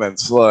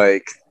comments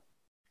like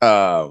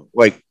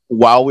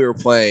while we were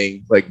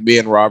playing, like me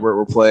and Robert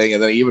were playing,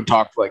 and then he even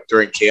talked like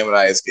during Cam and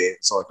I's game,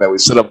 something like that. We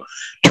set up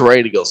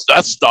terrain. He goes,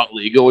 "That's not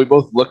legal." We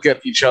both look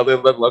at each other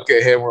and then look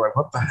at him. We're like,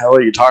 "What the hell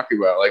are you talking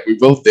about?" Like we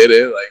both did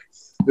it. Like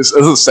this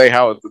doesn't say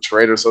how the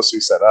terrain is supposed to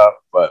be set up,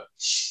 but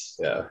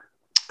yeah.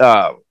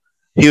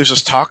 He was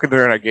just talking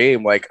during our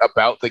game, like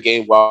about the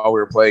game while we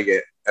were playing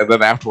it, and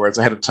then afterwards,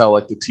 I had to tell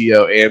like the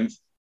TO and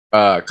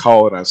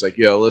Colin. I was like,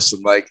 "Yo,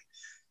 listen, like."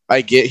 I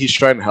get he's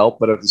trying to help,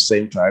 but at the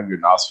same time, you're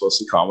not supposed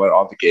to comment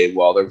on the game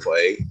while they're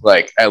playing.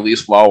 Like at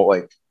least while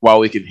we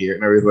can hear it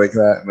and everything like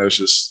that. And it was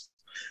just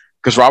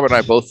because Robert and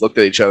I both looked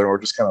at each other and we're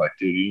just kind of like,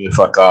 dude, you need to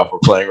fuck off. We're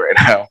playing right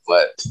now.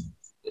 But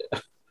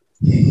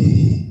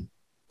yeah.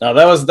 No,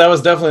 that was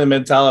definitely the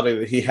mentality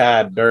that he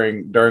had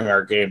during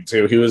our game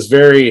too. He was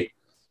very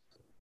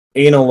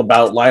anal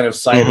about line of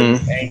sight and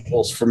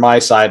angles for my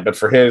side, but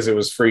for his, it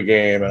was free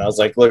game. And I was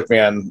like, look,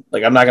 man,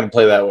 like I'm not going to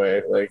play that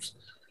way. Like.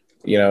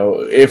 You know,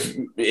 if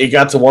it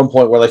got to one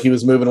point where like he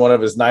was moving one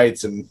of his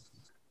knights and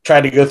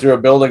tried to go through a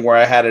building where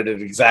I had it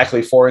at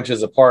exactly 4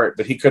 inches apart,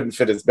 but he couldn't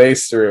fit his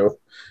base through.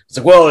 It's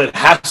like, well, it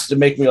has to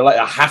make me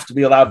I have to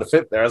be allowed to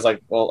fit there. I was like,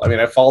 well, I mean,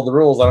 I followed the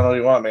rules. I don't know what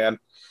you want, man.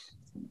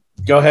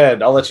 Go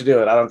ahead. I'll let you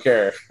do it. I don't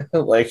care.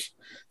 Like,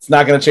 it's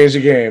not going to change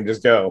the game.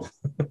 Just go.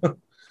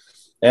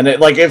 And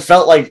I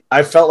felt like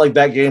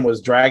that game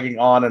was dragging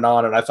on, and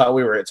I thought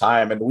we were at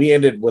time, and we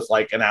ended with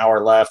like an hour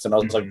left, and I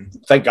was like,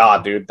 thank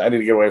God, dude, I need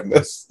to get away from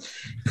this.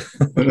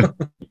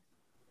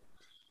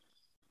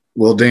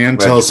 Well, Dan,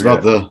 tell us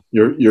about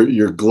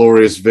your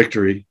glorious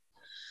victory.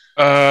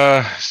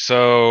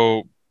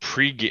 So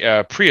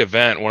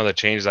pre-event, one of the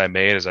changes I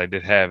made is I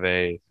did have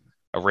a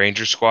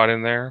Ranger squad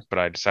in there, but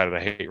I decided I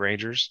hate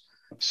Rangers.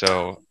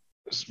 So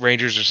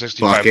Rangers are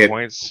 65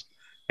 points.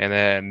 And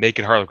then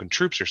Naked Harlequin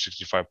troops are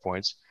 65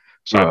 points.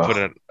 So I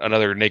put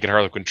another Naked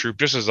Harlequin troop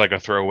just as like a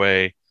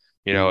throwaway,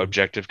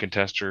 objective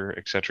contester,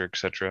 et cetera, et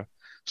cetera.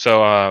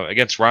 So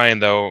against Ryan,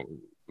 though,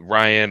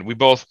 we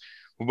both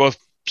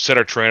set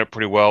our terrain up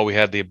pretty well. We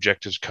had the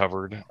objectives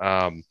covered.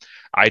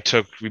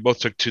 We both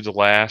took To the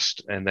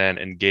Last and then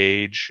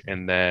Engage,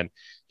 and then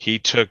he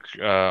took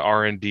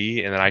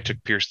R&D, and then I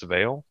took Pierce the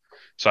Veil.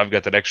 So I've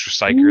got that extra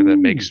psyker that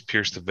makes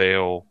Pierce the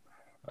Veil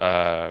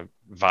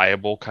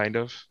viable, kind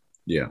of.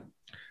 Yeah.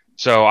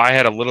 So I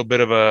had a little bit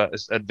of a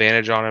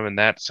advantage on him in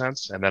that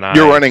sense, and then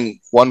you're running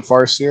one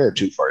Farseer or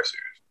two Farseers?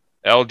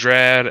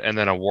 Eldrad, and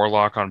then a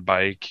Warlock on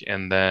bike,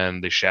 and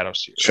then the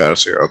Shadowseer.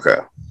 Shadowseer, okay.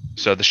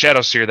 So the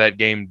Shadowseer, that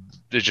game,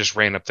 it just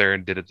ran up there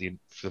and did it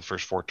for the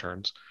first 4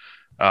 turns.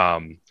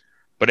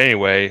 But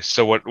anyway,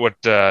 so what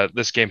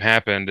this game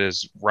happened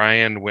is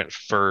Ryan went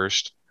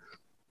first,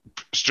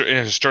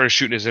 started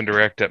shooting his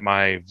indirect at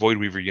my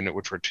Voidweaver unit,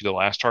 which were To the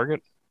Last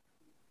target.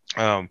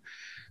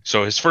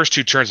 So his first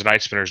 2 turns of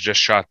Night Spinners just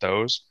shot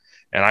those,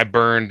 and I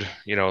burned,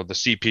 the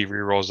CP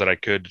rerolls that I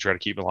could to try to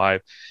keep him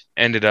alive.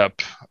 Ended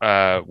up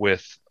at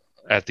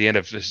the end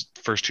of his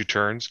first 2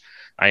 turns,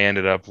 I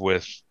ended up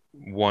with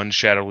one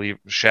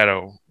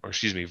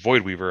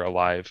Voidweaver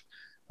alive,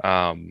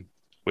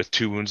 with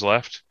 2 wounds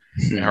left.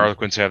 And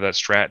Harlequins have that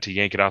strat to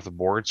yank it off the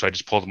board, so I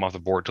just pulled him off the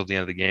board till the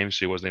end of the game,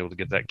 so he wasn't able to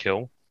get that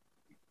kill.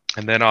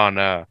 And then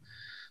on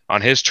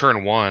his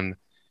turn 1.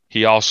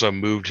 He also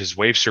moved his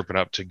Wave Serpent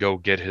up to go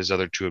get his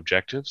other 2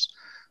 objectives.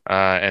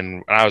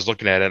 And I was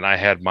looking at it, and I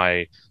had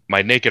my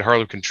Naked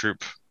Harlequin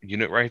troop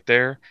unit right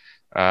there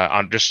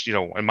on just,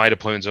 in my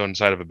deployment zone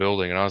inside of a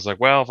building. And I was like,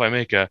 well, if I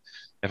make at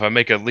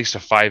least a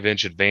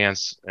 5-inch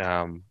advance,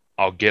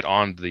 I'll get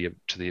on to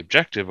the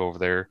objective over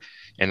there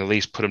and at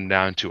least put him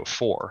down to a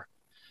 4.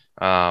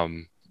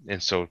 And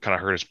so it kind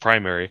of hurt his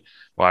primary.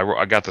 Well,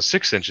 I got the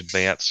 6-inch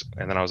advance,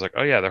 and then I was like,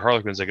 oh, yeah, the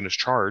Harlequins, they can just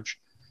charge.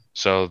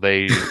 So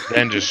they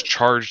then just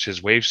charged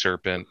his Wave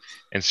Serpent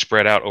and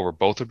spread out over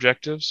both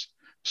objectives.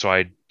 So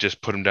I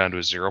just put him down to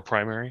a 0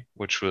 primary,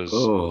 which was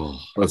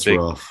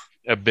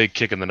a big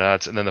kick in the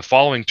nuts. And then the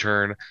following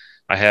turn,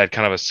 I had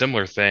kind of a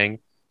similar thing.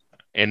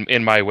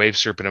 In my Wave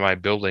Serpent in my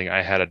building,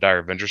 I had a Dire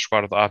Avenger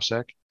squad with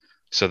OPSEC.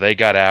 So they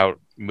got out,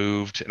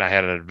 moved, and I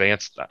had an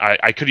advanced.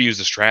 I could have used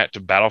the strat to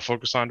battle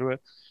focus onto it,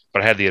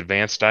 but I had the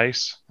advanced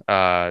dice,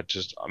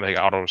 just make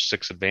auto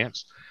 6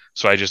 advance.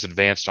 So I just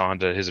advanced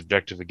onto his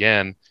objective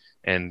again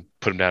and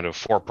put him down to a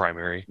 4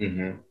 primary.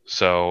 Mm-hmm.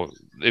 So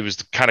it was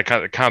the kind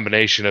of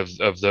combination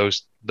of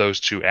those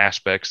two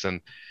aspects.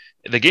 And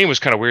the game was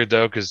kind of weird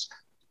though, because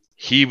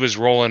he was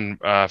rolling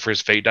for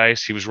his fate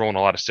dice. He was rolling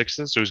a lot of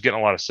 6s, so he was getting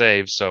a lot of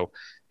saves. So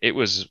it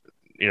was,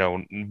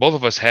 both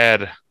of us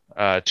had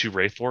 2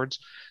 Wraith Lords,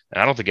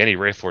 and I don't think any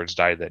Wraith Lords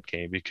died that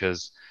game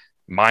because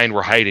mine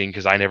were hiding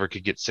because I never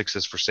could get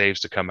 6s for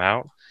saves to come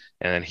out,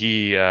 and then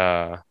he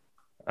had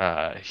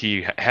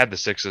the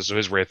 6s, so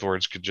his Wraith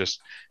Lords could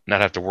just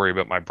not have to worry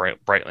about my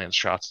bright lance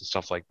shots and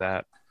stuff like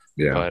that.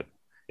 Yeah, but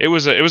it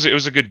was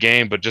a good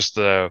game, but just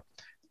I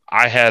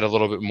had a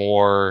little bit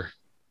more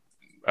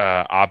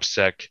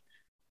OBSEC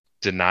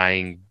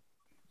denying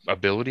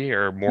ability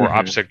or more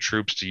OBSEC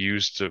troops to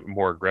use to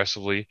more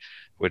aggressively,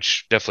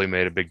 which definitely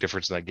made a big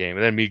difference in that game.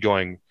 And then me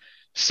going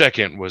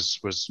second was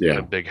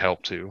a big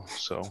help too.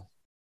 So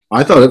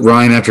I thought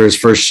Ryan, after his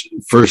first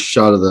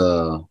shot of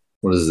the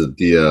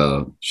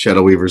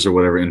Shadow Weavers or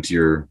whatever into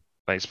your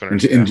Night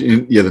Spinners,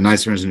 the Night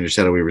Spinners and your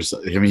Shadow Weavers.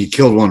 I mean, he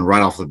killed one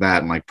right off the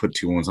bat and like put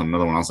 2 wounds on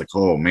another one. I was like,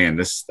 oh man,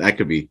 that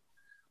could be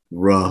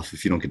rough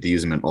if you don't get to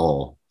use them at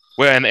all.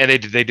 Well, and they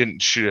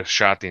didn't shoot a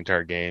shot the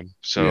entire game.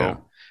 So,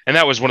 and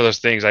that was one of those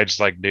things I just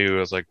knew. I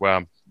was like,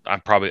 well,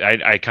 I'm probably,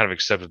 I kind of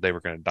accepted they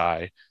were going to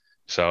die.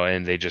 So,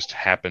 and they just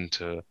happened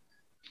to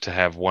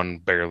have one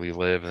barely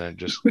live,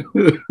 and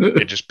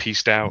it just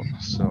pieced out.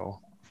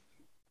 So,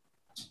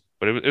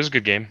 but it was a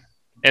good game.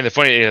 And it's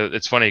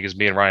funny because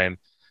me and Ryan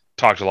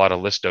talked a lot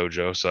of List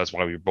Dojo, so that's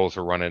why we both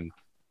were running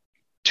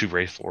 2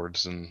 Wraith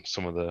Lords and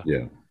some of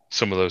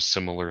those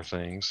similar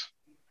things.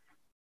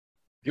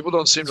 People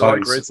don't seem to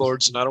like Wraith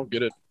Lords, and I don't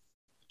get it.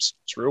 It's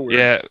real weird.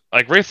 Yeah,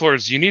 like Wraith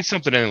Lords, you need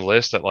something in the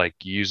list that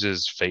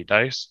uses fate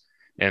dice,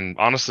 and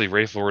honestly,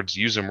 Wraith Lords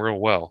use them real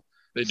well.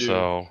 They do.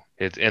 So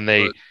I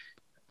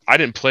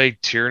didn't play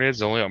Tyranids,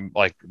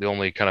 the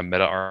only kind of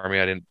meta army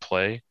I didn't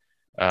play.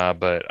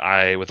 But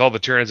with all the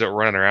Tyranids that were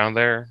running around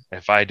there,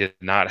 if I did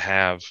not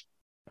have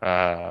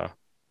the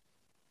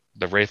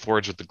Wraith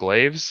Lords with the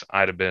glaives,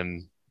 I'd have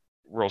been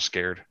real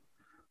scared.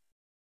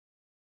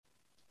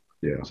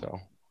 Yeah. So.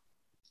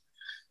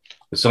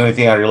 Is there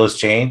anything on your list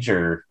change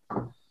or?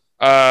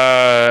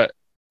 I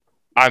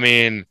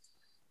mean,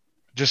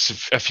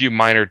 just a few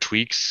minor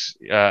tweaks.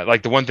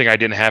 Like the one thing I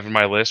didn't have in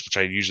my list, which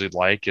I usually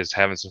like, is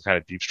having some kind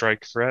of deep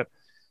strike threat.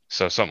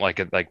 So something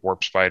like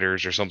warp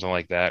spiders or something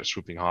like that,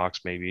 swooping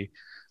hawks maybe.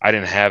 I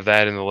didn't have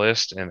that in the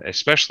list, and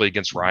especially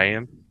against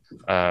Ryan,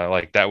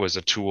 that was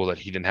a tool that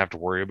he didn't have to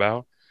worry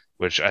about.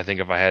 Which I think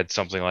if I had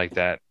something like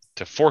that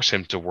to force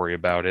him to worry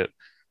about it,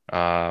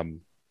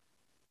 then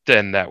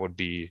that'd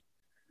be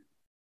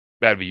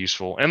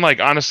useful. And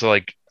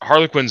honestly,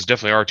 Harlequins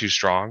definitely are too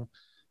strong,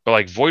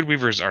 but Void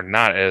Weavers are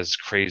not as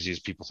crazy as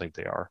people think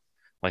they are.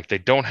 They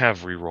don't have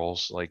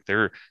rerolls.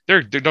 They're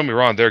don't get me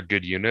wrong, they're a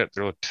good unit.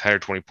 They're 10 or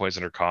 20 points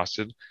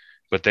undercosted,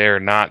 but they are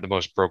not the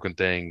most broken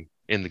thing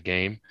in the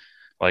game.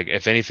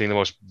 If anything,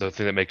 the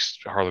thing that makes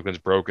Harlequins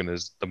broken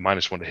is the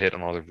 -1 to hit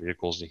on all their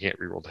vehicles, and you can't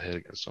reroll to hit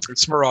against them.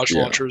 It's Mirage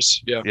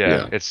launchers.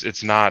 Yeah.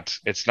 It's not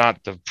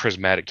the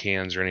prismatic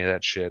cannons or any of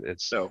that shit.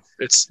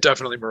 It's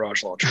definitely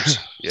Mirage launchers.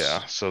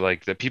 Yeah. So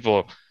the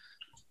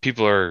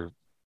people are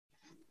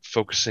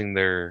focusing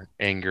their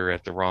anger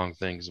at the wrong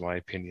things, in my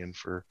opinion,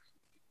 for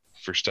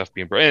stuff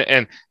being broken.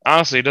 And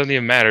honestly, it doesn't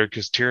even matter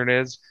because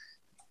Tyranids,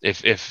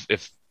 if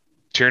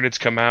Tyranids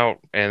come out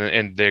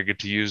and they get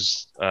to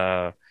use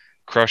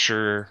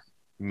Crusher,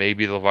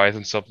 maybe the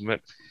Leviathan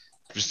supplement,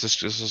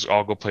 just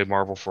I'll go play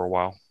Marvel for a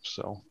while.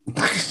 So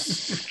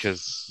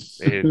because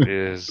it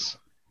is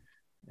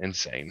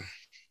insane.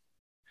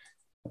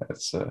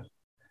 That's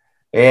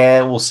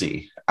we'll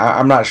see.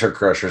 I'm not sure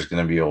Crusher is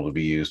going to be able to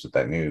be used with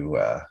that new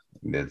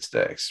Nid's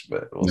decks,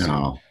 but we'll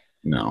see.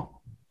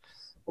 No.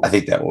 I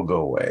think that will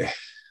go away.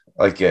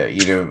 And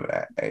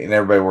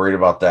everybody worried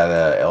about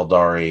that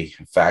Eldari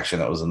faction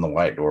that was in the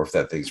White Dwarf.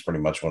 That thing's pretty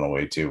much went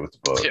away too with the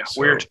book. Yeah,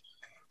 weird.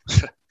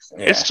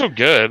 It's still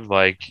good.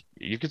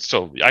 You could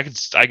still, I could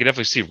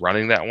definitely see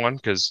running that one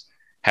because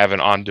having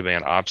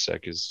on-demand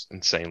OBSEC is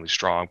insanely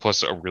strong.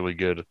 Plus, a really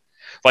good,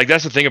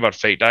 that's the thing about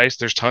Fate dice.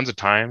 There's tons of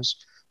times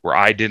where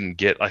I didn't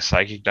get a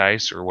Psychic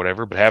dice or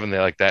whatever, but having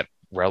that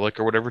relic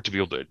or whatever to be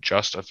able to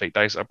adjust a Fate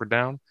dice up or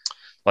down,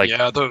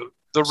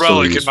 the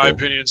relic, in my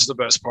opinion, is the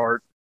best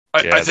part.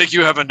 I think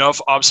you have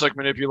enough OBSEC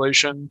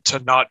manipulation to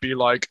not be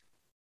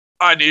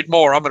I need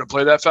more. I'm going to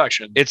play that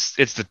faction. It's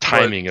the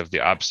timing of the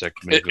OBSEC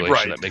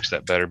manipulation that makes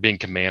that better. Being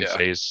command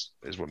phase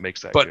is what makes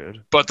that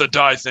good. But the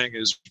die thing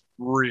is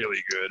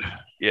really good.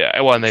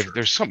 Yeah, well, and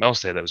there's something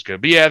else there that was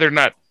good. But yeah, they're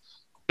not.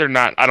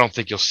 I don't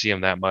think you'll see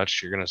them that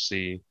much. You're going to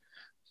see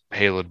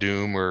Halo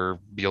Doom or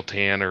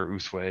Biel-Tan or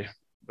Uthway.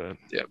 But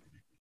yeah.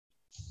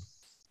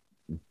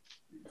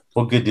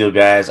 Well, good deal,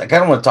 guys. I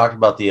kind of want to talk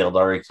about the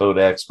Eldari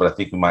Codex, but I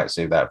think we might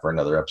save that for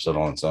another episode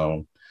on its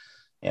own.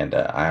 and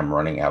I am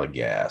running out of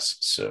gas.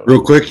 So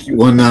real quick,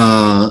 when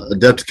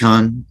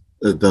Adepticon,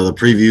 the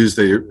previews,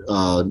 they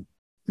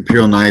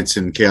Imperial Knights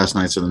and Chaos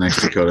Knights are the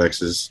next two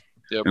codexes.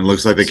 Yep. And it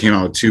looks like they came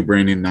out with two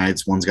brand new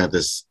knights. One's got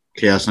this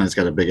Chaos Knight's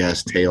got a big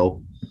ass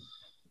tail.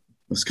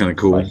 That's kind of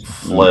cool. like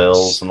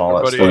flails and all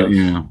that stuff.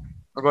 Yeah.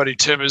 Our buddy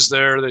Tim is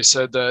there. They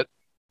said that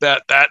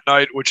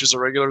knight, which is a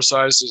regular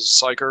size,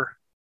 is a psyker.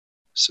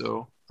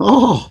 So.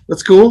 Oh,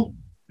 that's cool.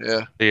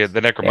 Yeah. The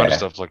Necromunda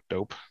stuff looked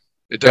dope.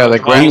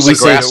 The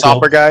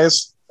grasshopper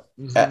guys.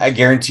 I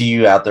guarantee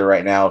you out there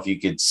right now, if you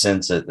could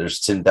sense it,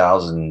 there's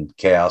 10,000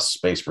 Chaos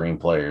Space Marine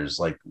players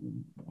like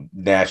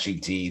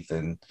gnashing teeth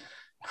and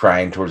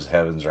crying towards the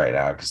heavens right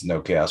now because no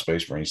Chaos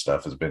Space Marine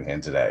stuff has been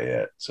hinted at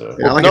yet. So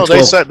yeah, like no,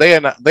 they said they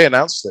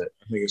announced it.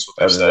 I think it's what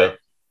they said.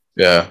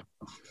 Yeah.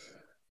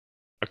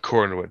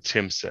 According to what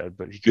Tim said,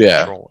 but he could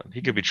be trolling.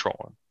 He could be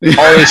trolling.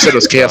 All he said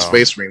was Chaos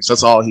Space Marines.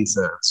 That's all he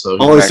said. So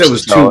all he said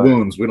was two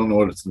wounds. We don't know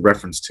what it's in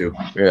reference to.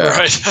 Yeah.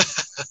 Right.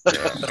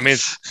 I mean,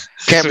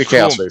 can't be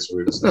Chaos Space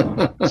Marines.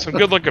 Some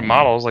good looking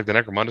models, like the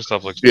Necromunda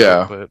stuff looks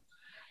good,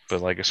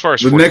 but like as far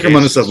as the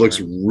Necromunda stuff looks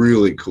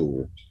really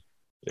cool.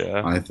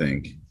 Yeah. I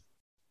think.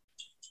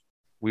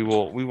 We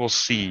will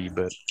see,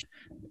 but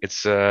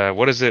it's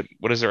what is it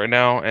right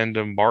now? End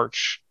of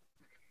March.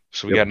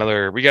 So we got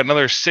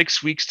another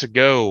 6 weeks to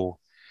go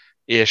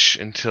ish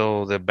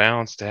until the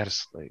balance data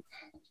slate.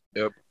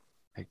 Yep.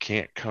 It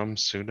can't come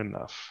soon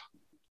enough.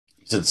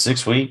 Is it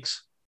 6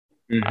 weeks?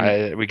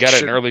 Mm-hmm. We got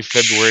it in early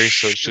February,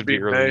 so it should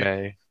be early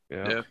May.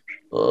 Yeah.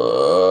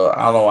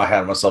 I don't know. I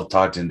had myself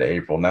talked into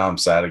April. Now I'm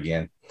sad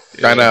again.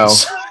 I know.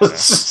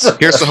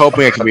 Here's to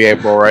hoping it can be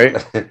April, right?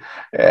 Yeah,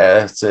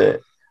 that's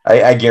it.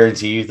 I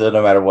guarantee you that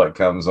no matter what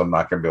comes, I'm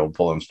not going to be able to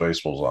pull them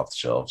Space Wolves off the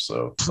shelf.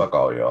 So fuck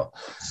all y'all.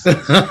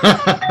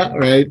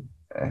 Right.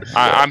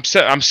 I'm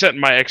setting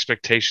my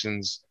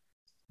expectations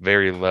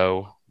very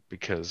low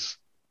because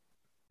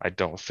I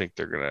don't think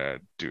they're gonna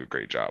do a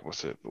great job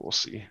with it, but we'll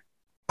see.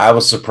 I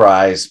was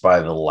surprised by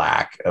the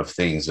lack of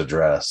things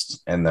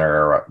addressed in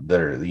their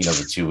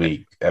the 2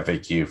 week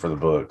FAQ for the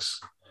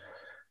books.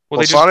 Well,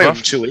 they just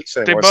buffed 2 weeks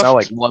anymore. It's not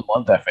like 1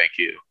 month FAQ.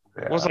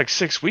 Yeah. It was like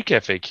 6 week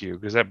FAQ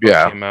because that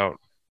book came out.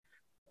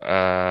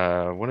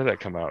 When did that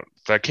come out?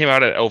 That came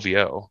out at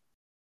LVO,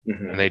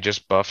 and they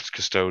just buffed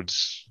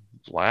Custodes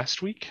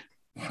last week.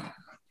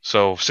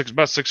 So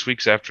about 6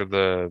 weeks after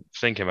the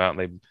thing came out,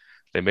 and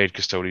they made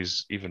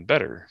Custodes even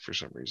better for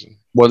some reason.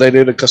 What they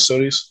did to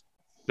Custodes?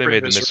 They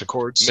made the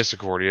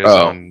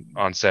Mysticordias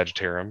on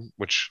Sagittarium,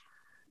 which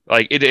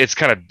like it's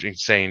kind of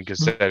insane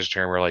because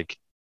Sagittarium are like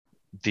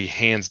the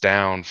hands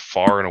down,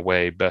 far and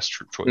away best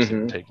troop choice you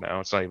can take now.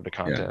 It's not even a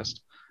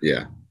contest.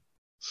 Yeah.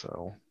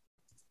 So.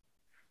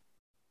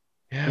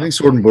 Yeah. I think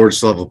Sword and Board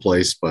still have a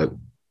place, but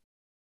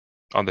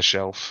on the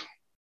shelf.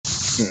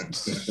 Get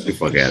the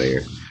fuck out of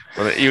here.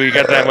 Well, you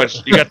got that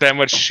much. You got that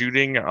much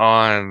shooting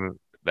on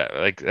that.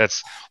 Like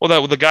that's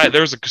the guy.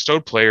 There was a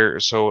Custode player.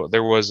 So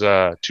there was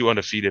 2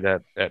 undefeated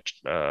at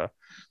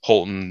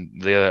Holton.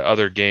 The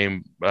other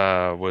game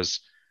was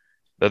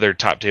the other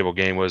top table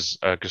game was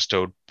a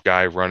Custode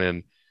guy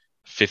running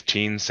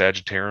 15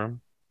 Sagittarium.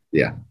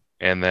 Yeah.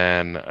 And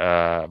then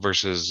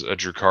versus a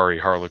Drukhari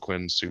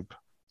Harlequin soup.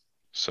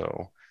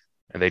 So,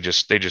 and they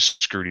just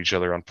screwed each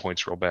other on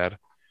points real bad.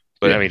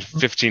 But I mean,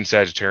 15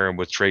 Sagittarium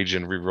with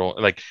Trajan reroll,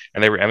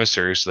 and they were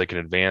emissaries, so they can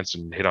advance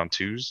and hit on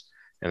 2s,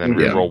 and then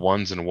reroll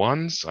 1s and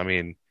 1s. I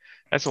mean,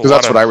 that's a lot.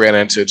 That's what I ran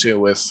into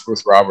too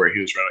with Robert. He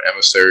was running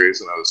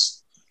emissaries, and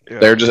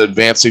they're just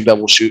advancing,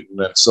 double shooting,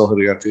 and still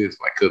hitting on 2s.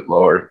 My good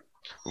lord.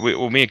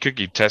 Me and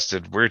Cookie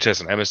we were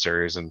testing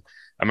emissaries, and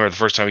I remember the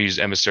first time we used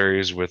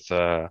emissaries with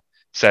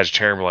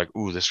Sagittarium, we're like,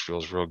 "Ooh, this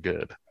feels real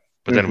good."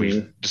 But then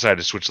we decided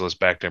to switch the list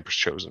back to Empress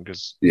Chosen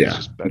because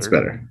it's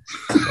better.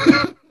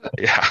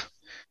 Yeah.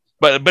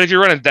 But if you're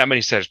running that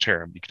many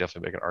Sagittarium, you could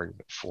definitely make an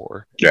argument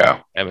for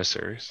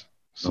emissaries.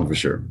 So, for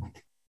sure.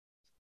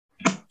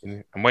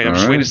 I'm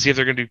just waiting to see if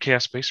they're going to do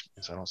Chaos Space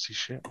Marines. I don't see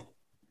shit.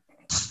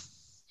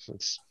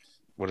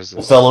 What is this?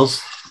 Well, fellas,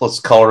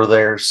 let's call her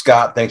there.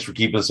 Scott, thanks for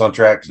keeping us on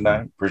track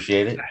tonight.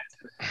 Appreciate it.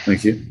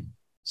 Thank you.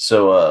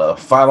 So,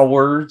 final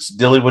words.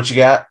 Dilly, what you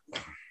got?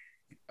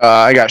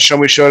 I got Show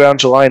Me Showdown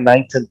July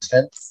 9th and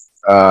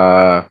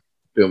 10th.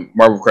 The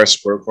Marvel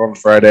Crisis Protocol on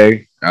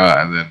Friday.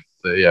 And then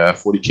the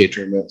 40K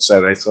tournament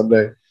Saturday,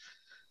 Sunday.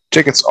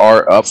 Tickets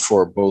are up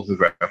for both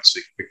events, so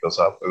you can pick those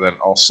up. And then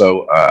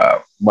also,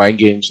 Mind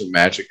Games and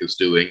Magic is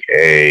doing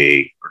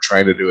we're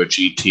trying to do a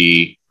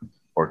GT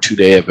or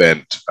 2-day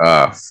event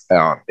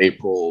on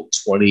April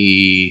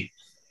 20.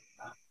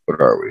 What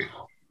are we?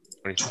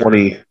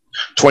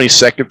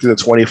 22nd through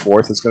the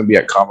 24th. It's going to be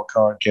at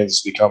Comic-Con,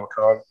 Kansas City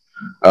Comic-Con.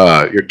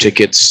 Your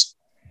tickets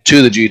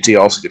to the GT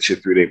also get you a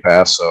 3-day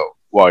pass, so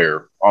while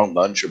you're on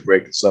lunch or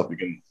break and stuff, you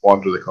can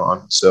wander the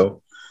con.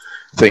 So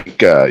I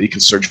think you can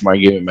search My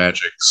Game and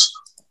Magics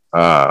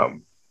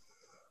on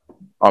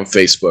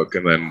Facebook,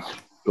 and then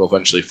you'll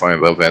eventually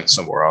find the event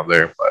somewhere on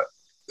there. But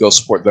go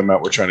support them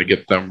out. We're trying to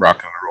get them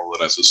rocking and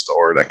rolling as a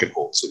store that can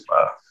hold some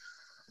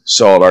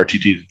solid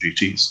RTTs and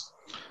GTs.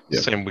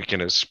 Same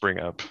weekend as Spring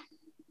Up.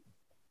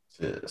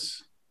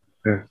 Yes.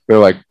 They're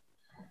like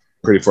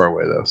pretty far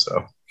away though.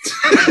 So,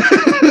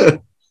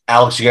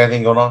 Alex, you got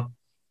anything going on?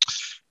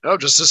 No,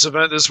 just this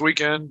event this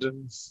weekend,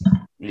 and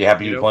You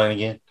happy to be playing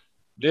again?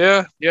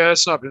 Yeah,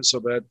 it's not been so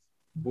bad.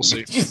 We'll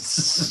see.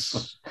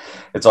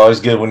 It's always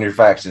good when your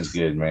faction's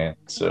good, man.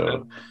 So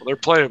well, they're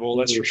playable,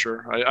 that's for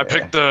sure. I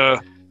picked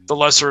the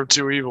lesser of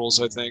two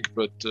evils, I think,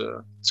 but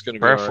it's going to be.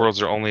 Craft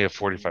Worlds are only a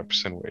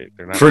 45% weight.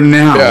 They're not For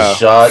now. Yeah.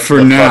 Shut for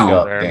the now. fuck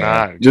up, They're Dan.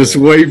 not. Just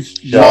good. wait.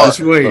 Shut Just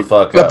wait. the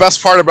fuck the up.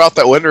 best part about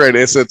that win rate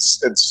is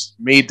it's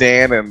me,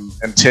 Dan, and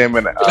Tim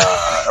and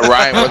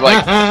Ryan with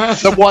like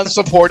the one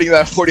supporting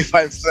that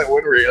 45%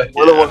 win rate. Like,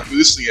 we're the one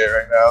boosting it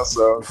right now.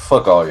 So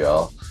Fuck all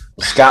y'all.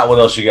 Scott, what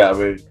else you got,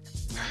 baby?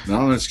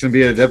 No, it's going to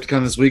be at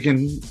Adepticon this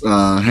weekend,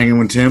 hanging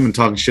with Tim and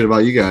talking shit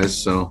about you guys.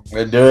 So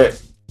Do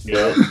it.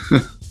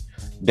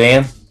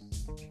 Dan?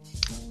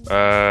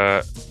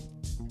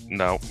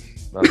 No.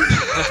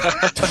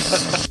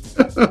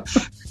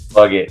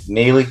 Fuck it.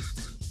 Neely?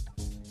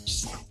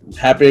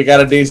 Happy I got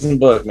a decent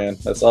book, man.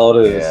 That's all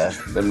it is. Yeah,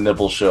 them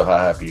nipples show how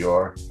happy you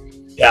are.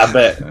 Yeah, I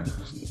bet.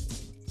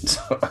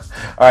 All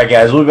right,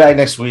 guys, we'll be back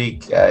next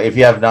week. If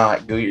you have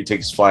not, go get your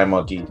tickets to Flying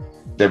Monkey,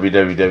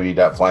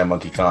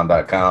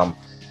 www.flyingmonkeycon.com.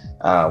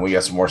 We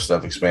got some more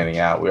stuff expanding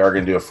out. We are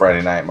going to do a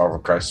Friday night Marvel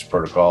Crisis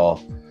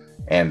Protocol,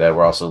 and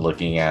we're also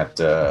looking at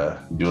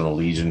doing a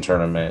Legion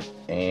tournament,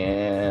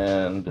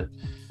 and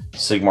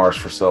Sigmar's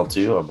for sale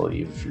too, I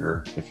believe.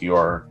 If you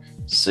are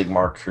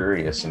Sigmar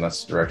curious, and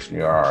that's the direction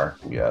you are,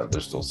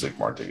 there's still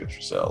Sigmar tickets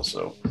for sale.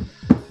 So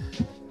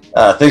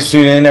thanks for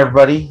tuning in,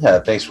 everybody.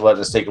 Thanks for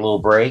letting us take a little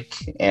break,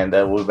 and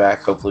we'll be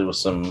back hopefully with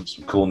some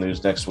cool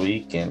news next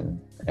week,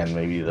 and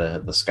maybe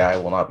the sky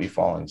will not be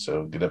falling.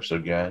 So good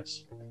episode,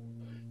 guys.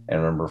 And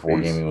remember, if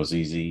wargaming was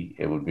easy,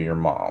 it would be your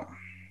mom.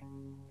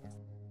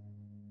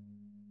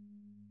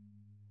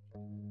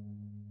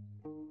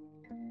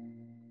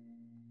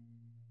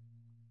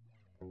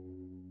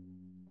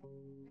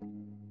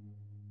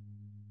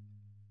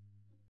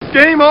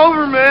 Game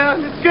over,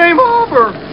 man. It's game over.